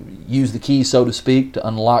 used the keys, so to speak, to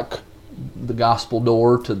unlock the gospel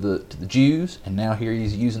door to the Jews, and now here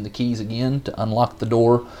he's using the keys again to unlock the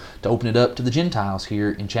door to open it up to the Gentiles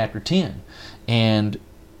here in chapter 10. And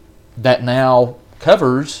that now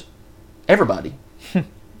covers everybody.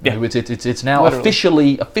 Yeah. It's now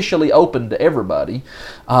literally officially open to everybody,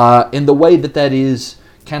 in the way that is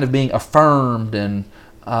kind of being affirmed and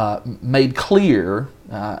made clear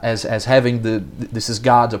as having this is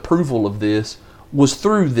God's approval of this, was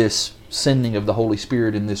through this sending of the Holy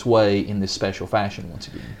Spirit in this way, in this special fashion once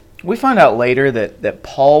again. We find out later that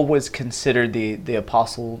Paul was considered the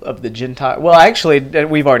apostle of the Gentile. Well, actually,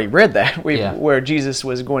 we've already read that, where Jesus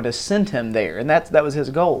was going to send him there, and that was his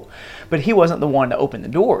goal. But he wasn't the one to open the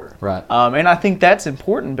door. Right. And I think that's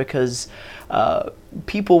important because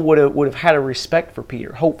people would have had a respect for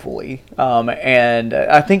Peter, hopefully. And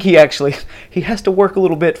I think he has to work a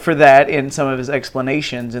little bit for that in some of his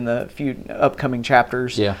explanations in the few upcoming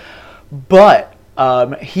chapters. Yeah. But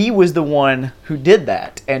he was the one who did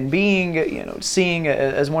that, and seeing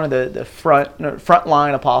as one of the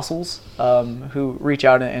frontline apostles who reach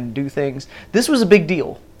out and do things. This was a big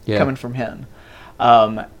deal coming from him,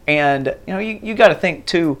 and you got to think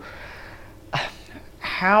too.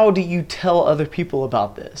 How do you tell other people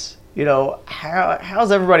about this?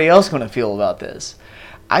 How's everybody else going to feel about this?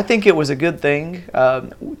 I think it was a good thing.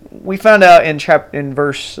 We found out in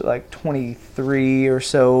verse 23 or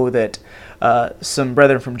so that some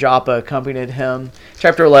brethren from Joppa accompanied him.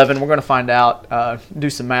 Chapter 11, we're going to find out, do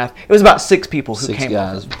some math. It was about 6 people who came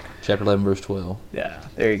guys. Chapter 11, verse 12. Yeah,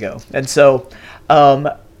 there you go. And so,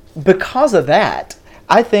 because of that,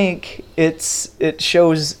 I think it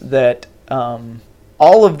shows that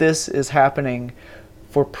all of this is happening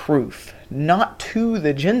for proof, not to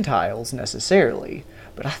the Gentiles necessarily,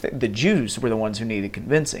 but I think the Jews were the ones who needed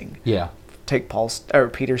convincing. Yeah. Take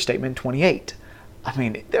Peter's statement 28. I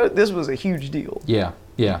mean, this was a huge deal. Yeah,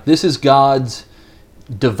 yeah. This is God's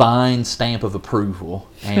Divine stamp of approval,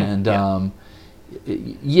 and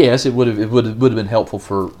yes, it would have been helpful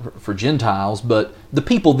for Gentiles, but the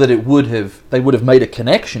people that they would have made a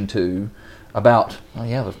connection to about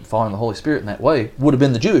following the Holy Spirit in that way would have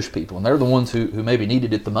been the Jewish people, and they're the ones who maybe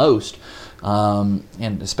needed it the most.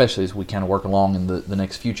 And especially as we kind of work along in the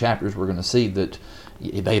next few chapters, we're going to see that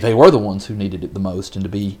they were the ones who needed it the most, and to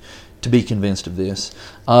be convinced of this.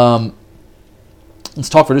 Let's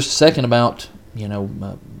talk for just a second about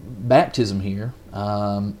baptism here,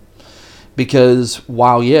 because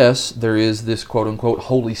while yes, there is this quote unquote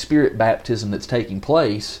Holy Spirit baptism that's taking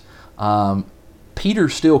place, Peter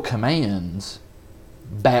still commands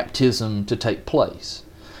baptism to take place,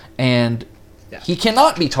 and he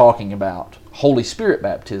cannot be talking about Holy Spirit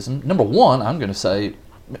baptism. Number one, I'm going to say,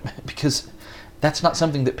 because that's not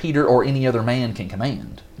something that Peter or any other man can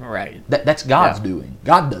command. Right. That's God's doing.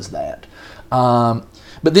 God does that. But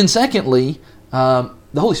then secondly, the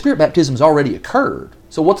Holy Spirit baptism has already occurred.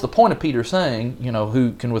 So what's the point of Peter saying,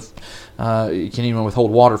 who can even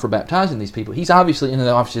withhold water for baptizing these people? He's obviously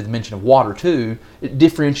the mention of water too. It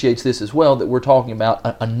differentiates this as well, that we're talking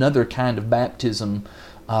about another kind of baptism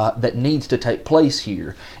that needs to take place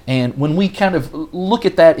here. And when we kind of look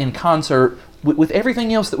at that in concert with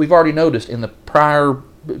everything else that we've already noticed in the prior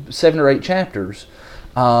 7 or 8 chapters,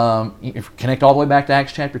 connect all the way back to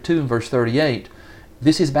Acts chapter 2 and verse 38,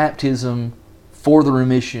 this is baptism for the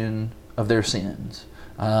remission of their sins.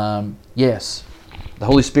 Yes, the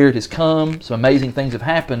Holy Spirit has come, some amazing things have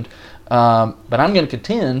happened, but I'm going to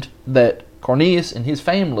contend that Cornelius and his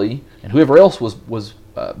family, and whoever else was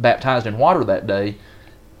baptized in water that day,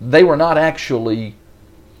 they were not actually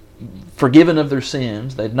forgiven of their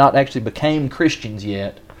sins. They had not actually became Christians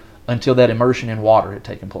yet until that immersion in water had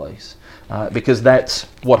taken place, because that's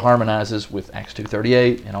what harmonizes with Acts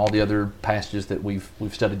 2:38 and all the other passages that we've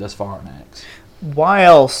studied thus far in Acts. Why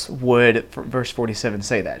else would verse 47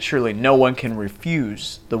 say that? Surely no one can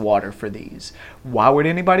refuse the water for these. Why would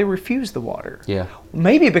anybody refuse the water? Yeah.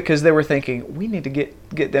 Maybe because they were thinking, we need to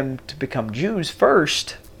get them to become Jews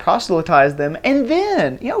first, proselytize them, and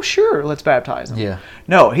then, sure, let's baptize them. Yeah.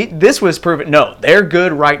 No, this was proven. No, they're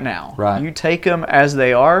good right now. Right. You take them as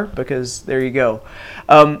they are, because there you go.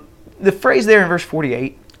 The phrase there in verse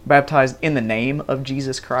 48, baptized in the name of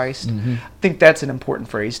Jesus Christ, I think that's an important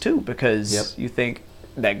phrase too, because you think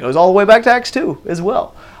that goes all the way back to Acts 2 as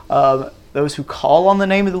well. Those who call on the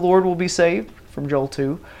name of the Lord will be saved, from Joel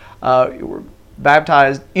 2. We're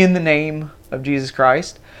baptized in the name of Jesus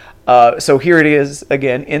Christ. So here it is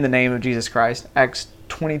again, in the name of Jesus Christ. Acts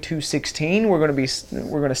 22:16. We're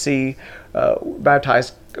going to see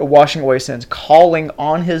baptized, washing away sins, calling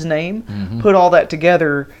on His name. Put all that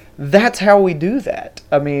together. That's how we do that.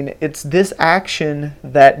 I mean, it's this action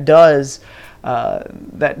that does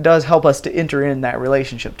help us to enter in that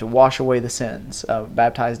relationship, to wash away the sins.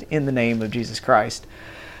 Baptized in the name of Jesus Christ.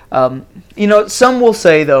 Some will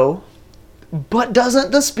say though, but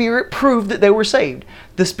doesn't the Spirit prove that they were saved?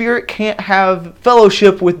 The Spirit can't have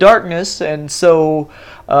fellowship with darkness, and so,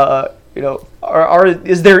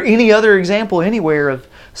 is there any other example anywhere of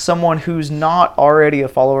someone who's not already a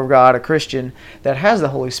follower of God, a Christian, that has the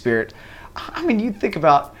Holy Spirit? I mean, you think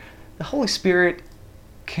about the Holy Spirit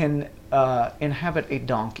can inhabit a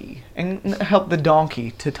donkey and help the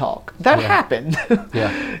donkey to talk. That happened.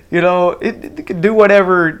 Yeah. It can do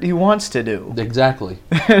whatever He wants to do. Exactly.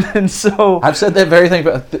 And so I've said that very thing,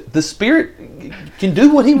 but the Spirit can do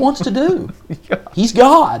what He wants to do. He's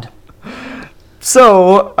God.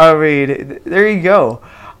 So, I mean, there you go.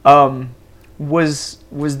 Was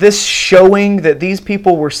this showing that these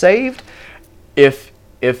people were saved? If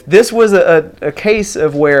this was a case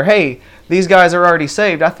of where, hey, these guys are already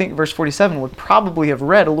saved, I think verse 47 would probably have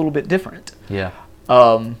read a little bit different. Yeah.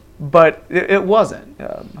 But it wasn't.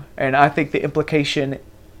 And I think the implication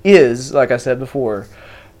is, like I said before,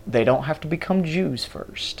 they don't have to become Jews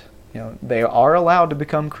first. They are allowed to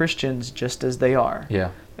become Christians just as they are.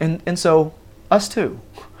 Yeah. And so us too.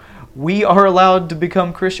 We are allowed to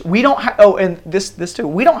become Christian. We don't have. Oh, and this too.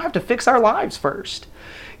 We don't have to fix our lives first.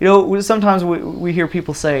 Sometimes we hear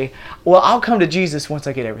people say, "Well, I'll come to Jesus once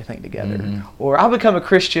I get everything together," or "I'll become a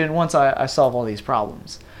Christian once I solve all these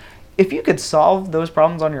problems." If you could solve those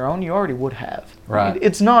problems on your own, you already would have. Right.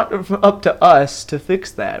 It's not up to us to fix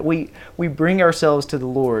that. We bring ourselves to the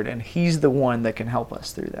Lord, and He's the one that can help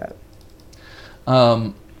us through that.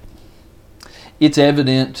 It's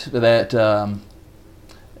evident that.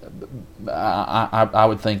 I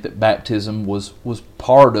would think that baptism was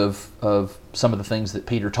part of some of the things that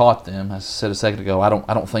Peter taught them. As I said a second ago, I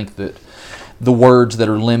don't think that the words that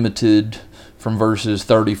are limited from verses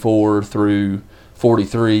 34 through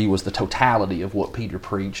 43 was the totality of what Peter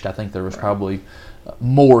preached. I think there was probably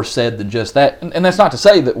more said than just that. And that's not to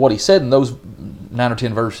say that what he said in those 9 or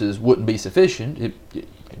 10 verses wouldn't be sufficient. It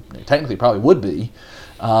technically probably would be.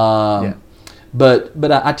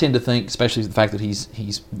 But I tend to think, especially the fact that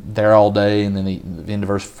he's there all day, and then the end of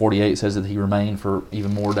verse 48 says that he remained for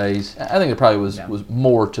even more days. I think it probably was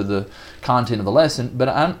more to the content of the lesson. But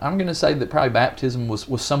I'm going to say that probably baptism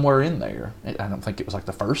was somewhere in there. I don't think it was like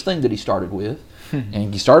the first thing that he started with.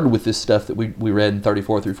 And he started with this stuff that we read in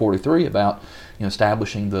 34 through 43 about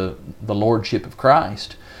establishing the lordship of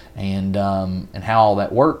Christ and how all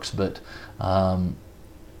that works. But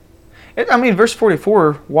verse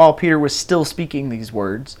 44, while Peter was still speaking these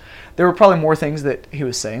words, there were probably more things that he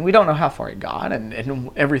was saying. We don't know how far he got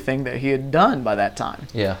and everything that he had done by that time.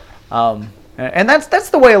 Yeah. And that's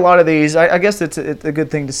the way a lot of these, I guess it's a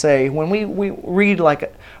good thing to say. When we read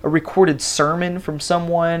like a recorded sermon from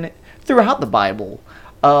someone throughout the Bible,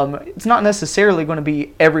 it's not necessarily going to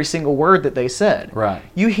be every single word that they said. Right.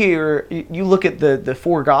 You look at the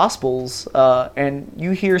four Gospels, and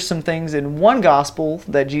you hear some things in one Gospel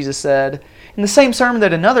that Jesus said in the same sermon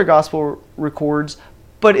that another Gospel records,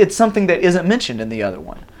 but it's something that isn't mentioned in the other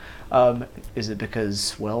one. Is it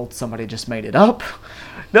because, somebody just made it up?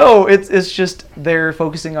 No, it's just they're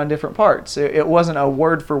focusing on different parts. It wasn't a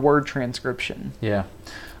word-for-word transcription. Yeah.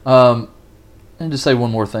 And to say one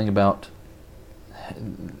more thing about,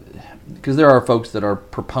 because there are folks that are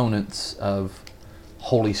proponents of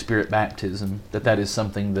Holy Spirit baptism, that is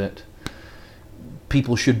something that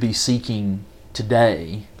people should be seeking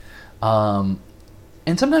today. And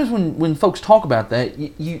sometimes when folks talk about that,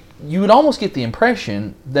 you would almost get the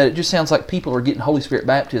impression that it just sounds like people are getting Holy Spirit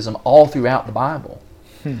baptism all throughout the Bible.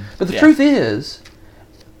 But the truth is,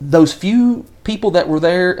 those few people that were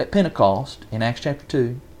there at Pentecost in Acts chapter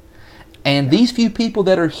 2, and these few people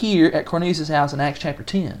that are here at Cornelius' house in Acts chapter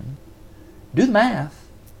 10, do the math.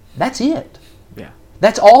 That's it. Yeah.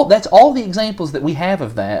 That's all the examples that we have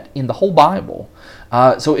of that in the whole Bible.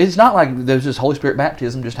 So it's not like there's this Holy Spirit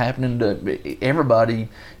baptism just happening to everybody,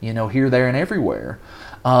 here, there, and everywhere.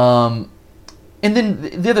 And then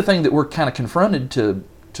the other thing that we're kind of confronted to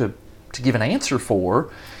give an answer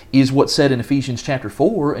for is what's said in Ephesians chapter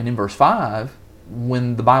 4 and in verse 5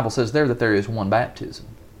 when the Bible says there that there is one baptism.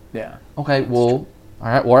 Yeah. Okay, well, all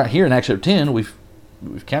right. Well, right here in Acts chapter 10, we've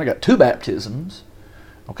kind of got two baptisms.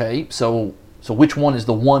 Okay, so which one is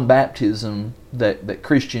the one baptism that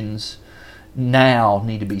Christians now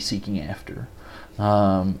need to be seeking after?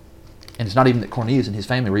 And it's not even that Cornelius and his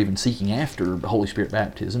family were even seeking after the Holy Spirit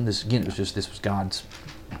baptism. This was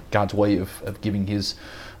God's way of giving His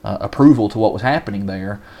approval to what was happening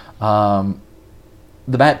there.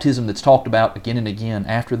 The baptism that's talked about again and again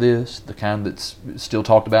after this, the kind that's still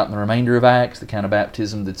talked about in the remainder of Acts, the kind of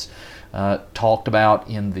baptism that's talked about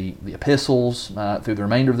in the epistles through the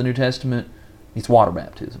remainder of the New Testament, it's water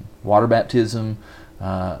baptism. Water baptism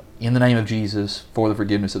in the name of Jesus for the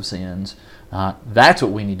forgiveness of sins. That's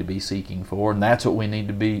what we need to be seeking for, and that's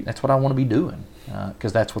what I want to be doing,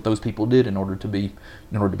 because that's what those people did in order to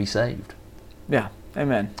be saved. Yeah.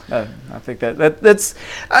 Amen. I think that's.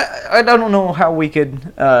 I don't know how we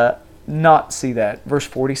could not see that. Verse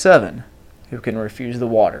 47, who can refuse the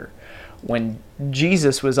water? When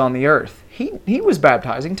Jesus was on the earth, he was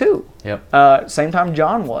baptizing too. Yep. Same time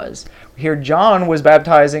John was. Here John was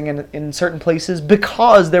baptizing in certain places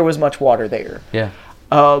because there was much water there. Yeah.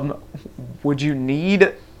 Would you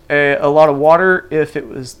need a lot of water if it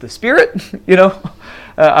was the Spirit?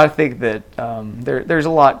 I think that there's a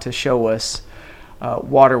lot to show us.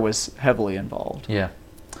 Water was heavily involved. Yeah.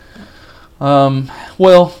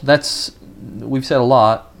 Well, we've said a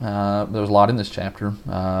lot. There's a lot in this chapter.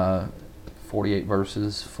 48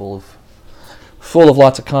 verses, full of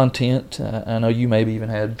lots of content. I know you maybe even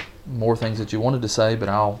had more things that you wanted to say, but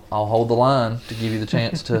I'll hold the line to give you the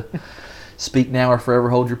chance to speak now or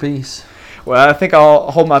forever hold your peace. Well, I think I'll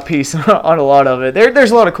hold my peace on a lot of it.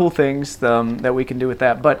 There's a lot of cool things that we can do with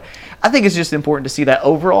that, but I think it's just important to see that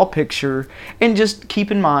overall picture and just keep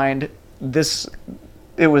in mind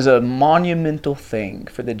it was a monumental thing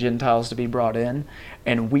for the Gentiles to be brought in,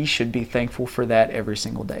 and we should be thankful for that every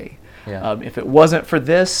single day. Yeah. If it wasn't for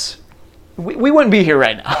this, we wouldn't be here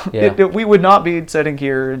right now. Yeah. We would not be sitting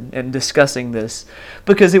here and discussing this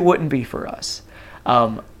because it wouldn't be for us.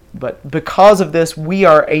 But because of this, we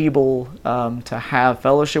are able to have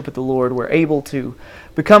fellowship with the Lord. We're able to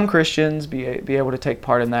become Christians, be able to take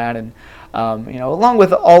part in that. And, along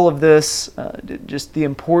with all of this, just the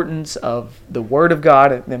importance of the Word of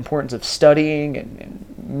God, the importance of studying and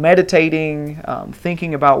meditating,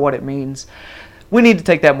 thinking about what it means. We need to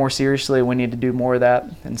take that more seriously. We need to do more of that.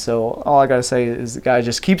 And so all I got to say is, guys,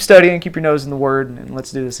 just keep studying, keep your nose in the Word, and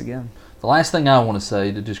let's do this again. The last thing I want to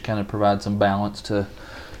say to just kind of provide some balance to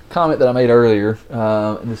comment that I made earlier,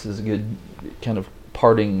 and this is a good kind of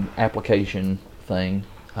parting application thing.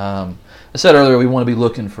 I said earlier we want to be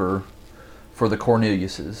looking for the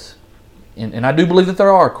Corneliuses, and I do believe that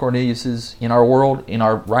there are Corneliuses in our world,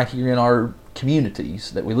 right here in our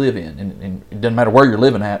communities that we live in, and it doesn't matter where you're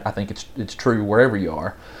living at. I think it's true wherever you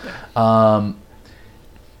are.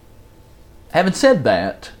 Having said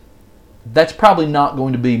that, that's probably not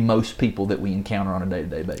going to be most people that we encounter on a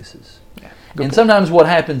day-to-day basis. And sometimes what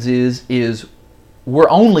happens is we're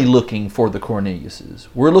only looking for the Corneliuses.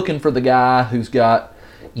 We're looking for the guy who's got,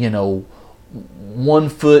 1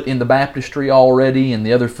 foot in the baptistry already and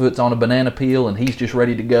the other foot's on a banana peel and he's just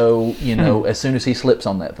ready to go, as soon as he slips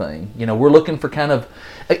on that thing. We're looking for kind of,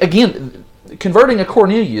 again, converting a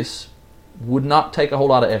Cornelius would not take a whole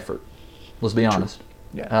lot of effort. Let's be honest.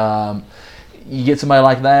 Yeah. You get somebody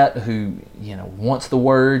like that who, wants the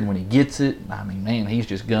Word, and when he gets it, he's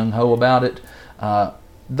just gung-ho about it.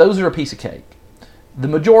 Those are a piece of cake. The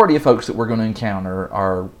majority of folks that we're going to encounter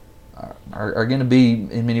are going to be,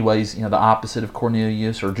 in many ways, the opposite of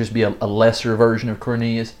Cornelius, or just be a lesser version of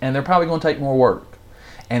Cornelius, and they're probably going to take more work.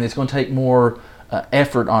 And it's going to take more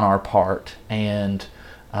effort on our part, and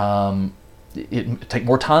it take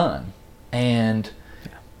more time. And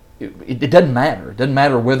it doesn't matter. It doesn't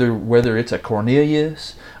matter whether it's a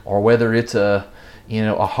Cornelius or whether it's a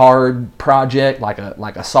hard project like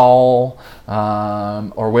a Saul,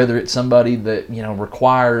 or whether it's somebody that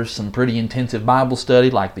requires some pretty intensive Bible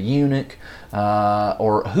study like the eunuch,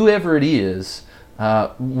 or whoever it is.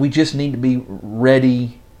 We just need to be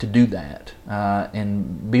ready to do that,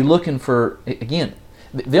 and be looking for, again,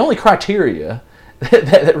 the only criteria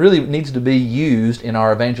that really needs to be used in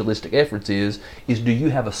our evangelistic efforts is do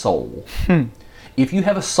you have a soul? If you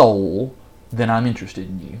have a soul, then I'm interested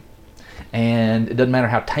in you. And it doesn't matter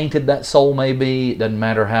how tainted that soul may be. It doesn't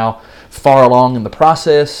matter how far along in the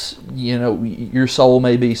process, your soul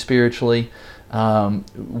may be spiritually.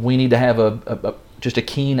 We need to have just a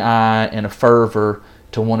keen eye and a fervor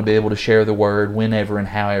to want to be able to share the word whenever and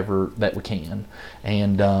however that we can.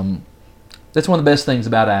 And that's one of the best things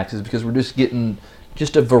about Acts, is because we're just getting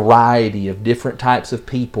just a variety of different types of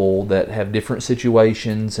people that have different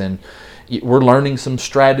situations, and we're learning some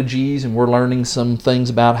strategies, and we're learning some things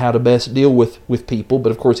about how to best deal with people.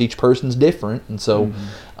 But of course, each person's different, and so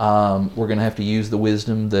we're going to have to use the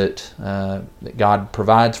wisdom that God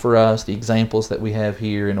provides for us, the examples that we have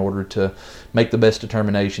here, in order to make the best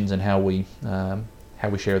determinations in how we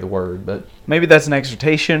share the word. But maybe that's an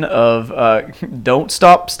exhortation of don't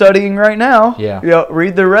stop studying right now. Yeah.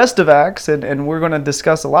 Read the rest of Acts, and we're going to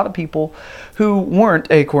discuss a lot of people who weren't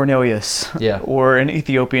a Cornelius or an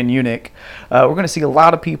Ethiopian eunuch. We're going to see a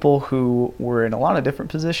lot of people who were in a lot of different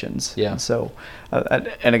positions. Yeah. And so,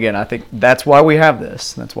 and again, I think that's why we have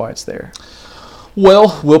this. That's why it's there.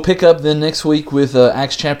 Well, we'll pick up then next week with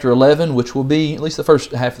Acts chapter 11, which will be, at least the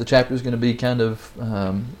first half of the chapter is going to be kind of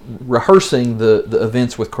rehearsing the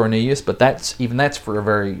events with Cornelius, but that's for a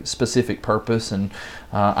very specific purpose, and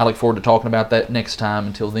I look forward to talking about that next time.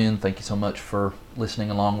 Until then, thank you so much for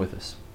listening along with us.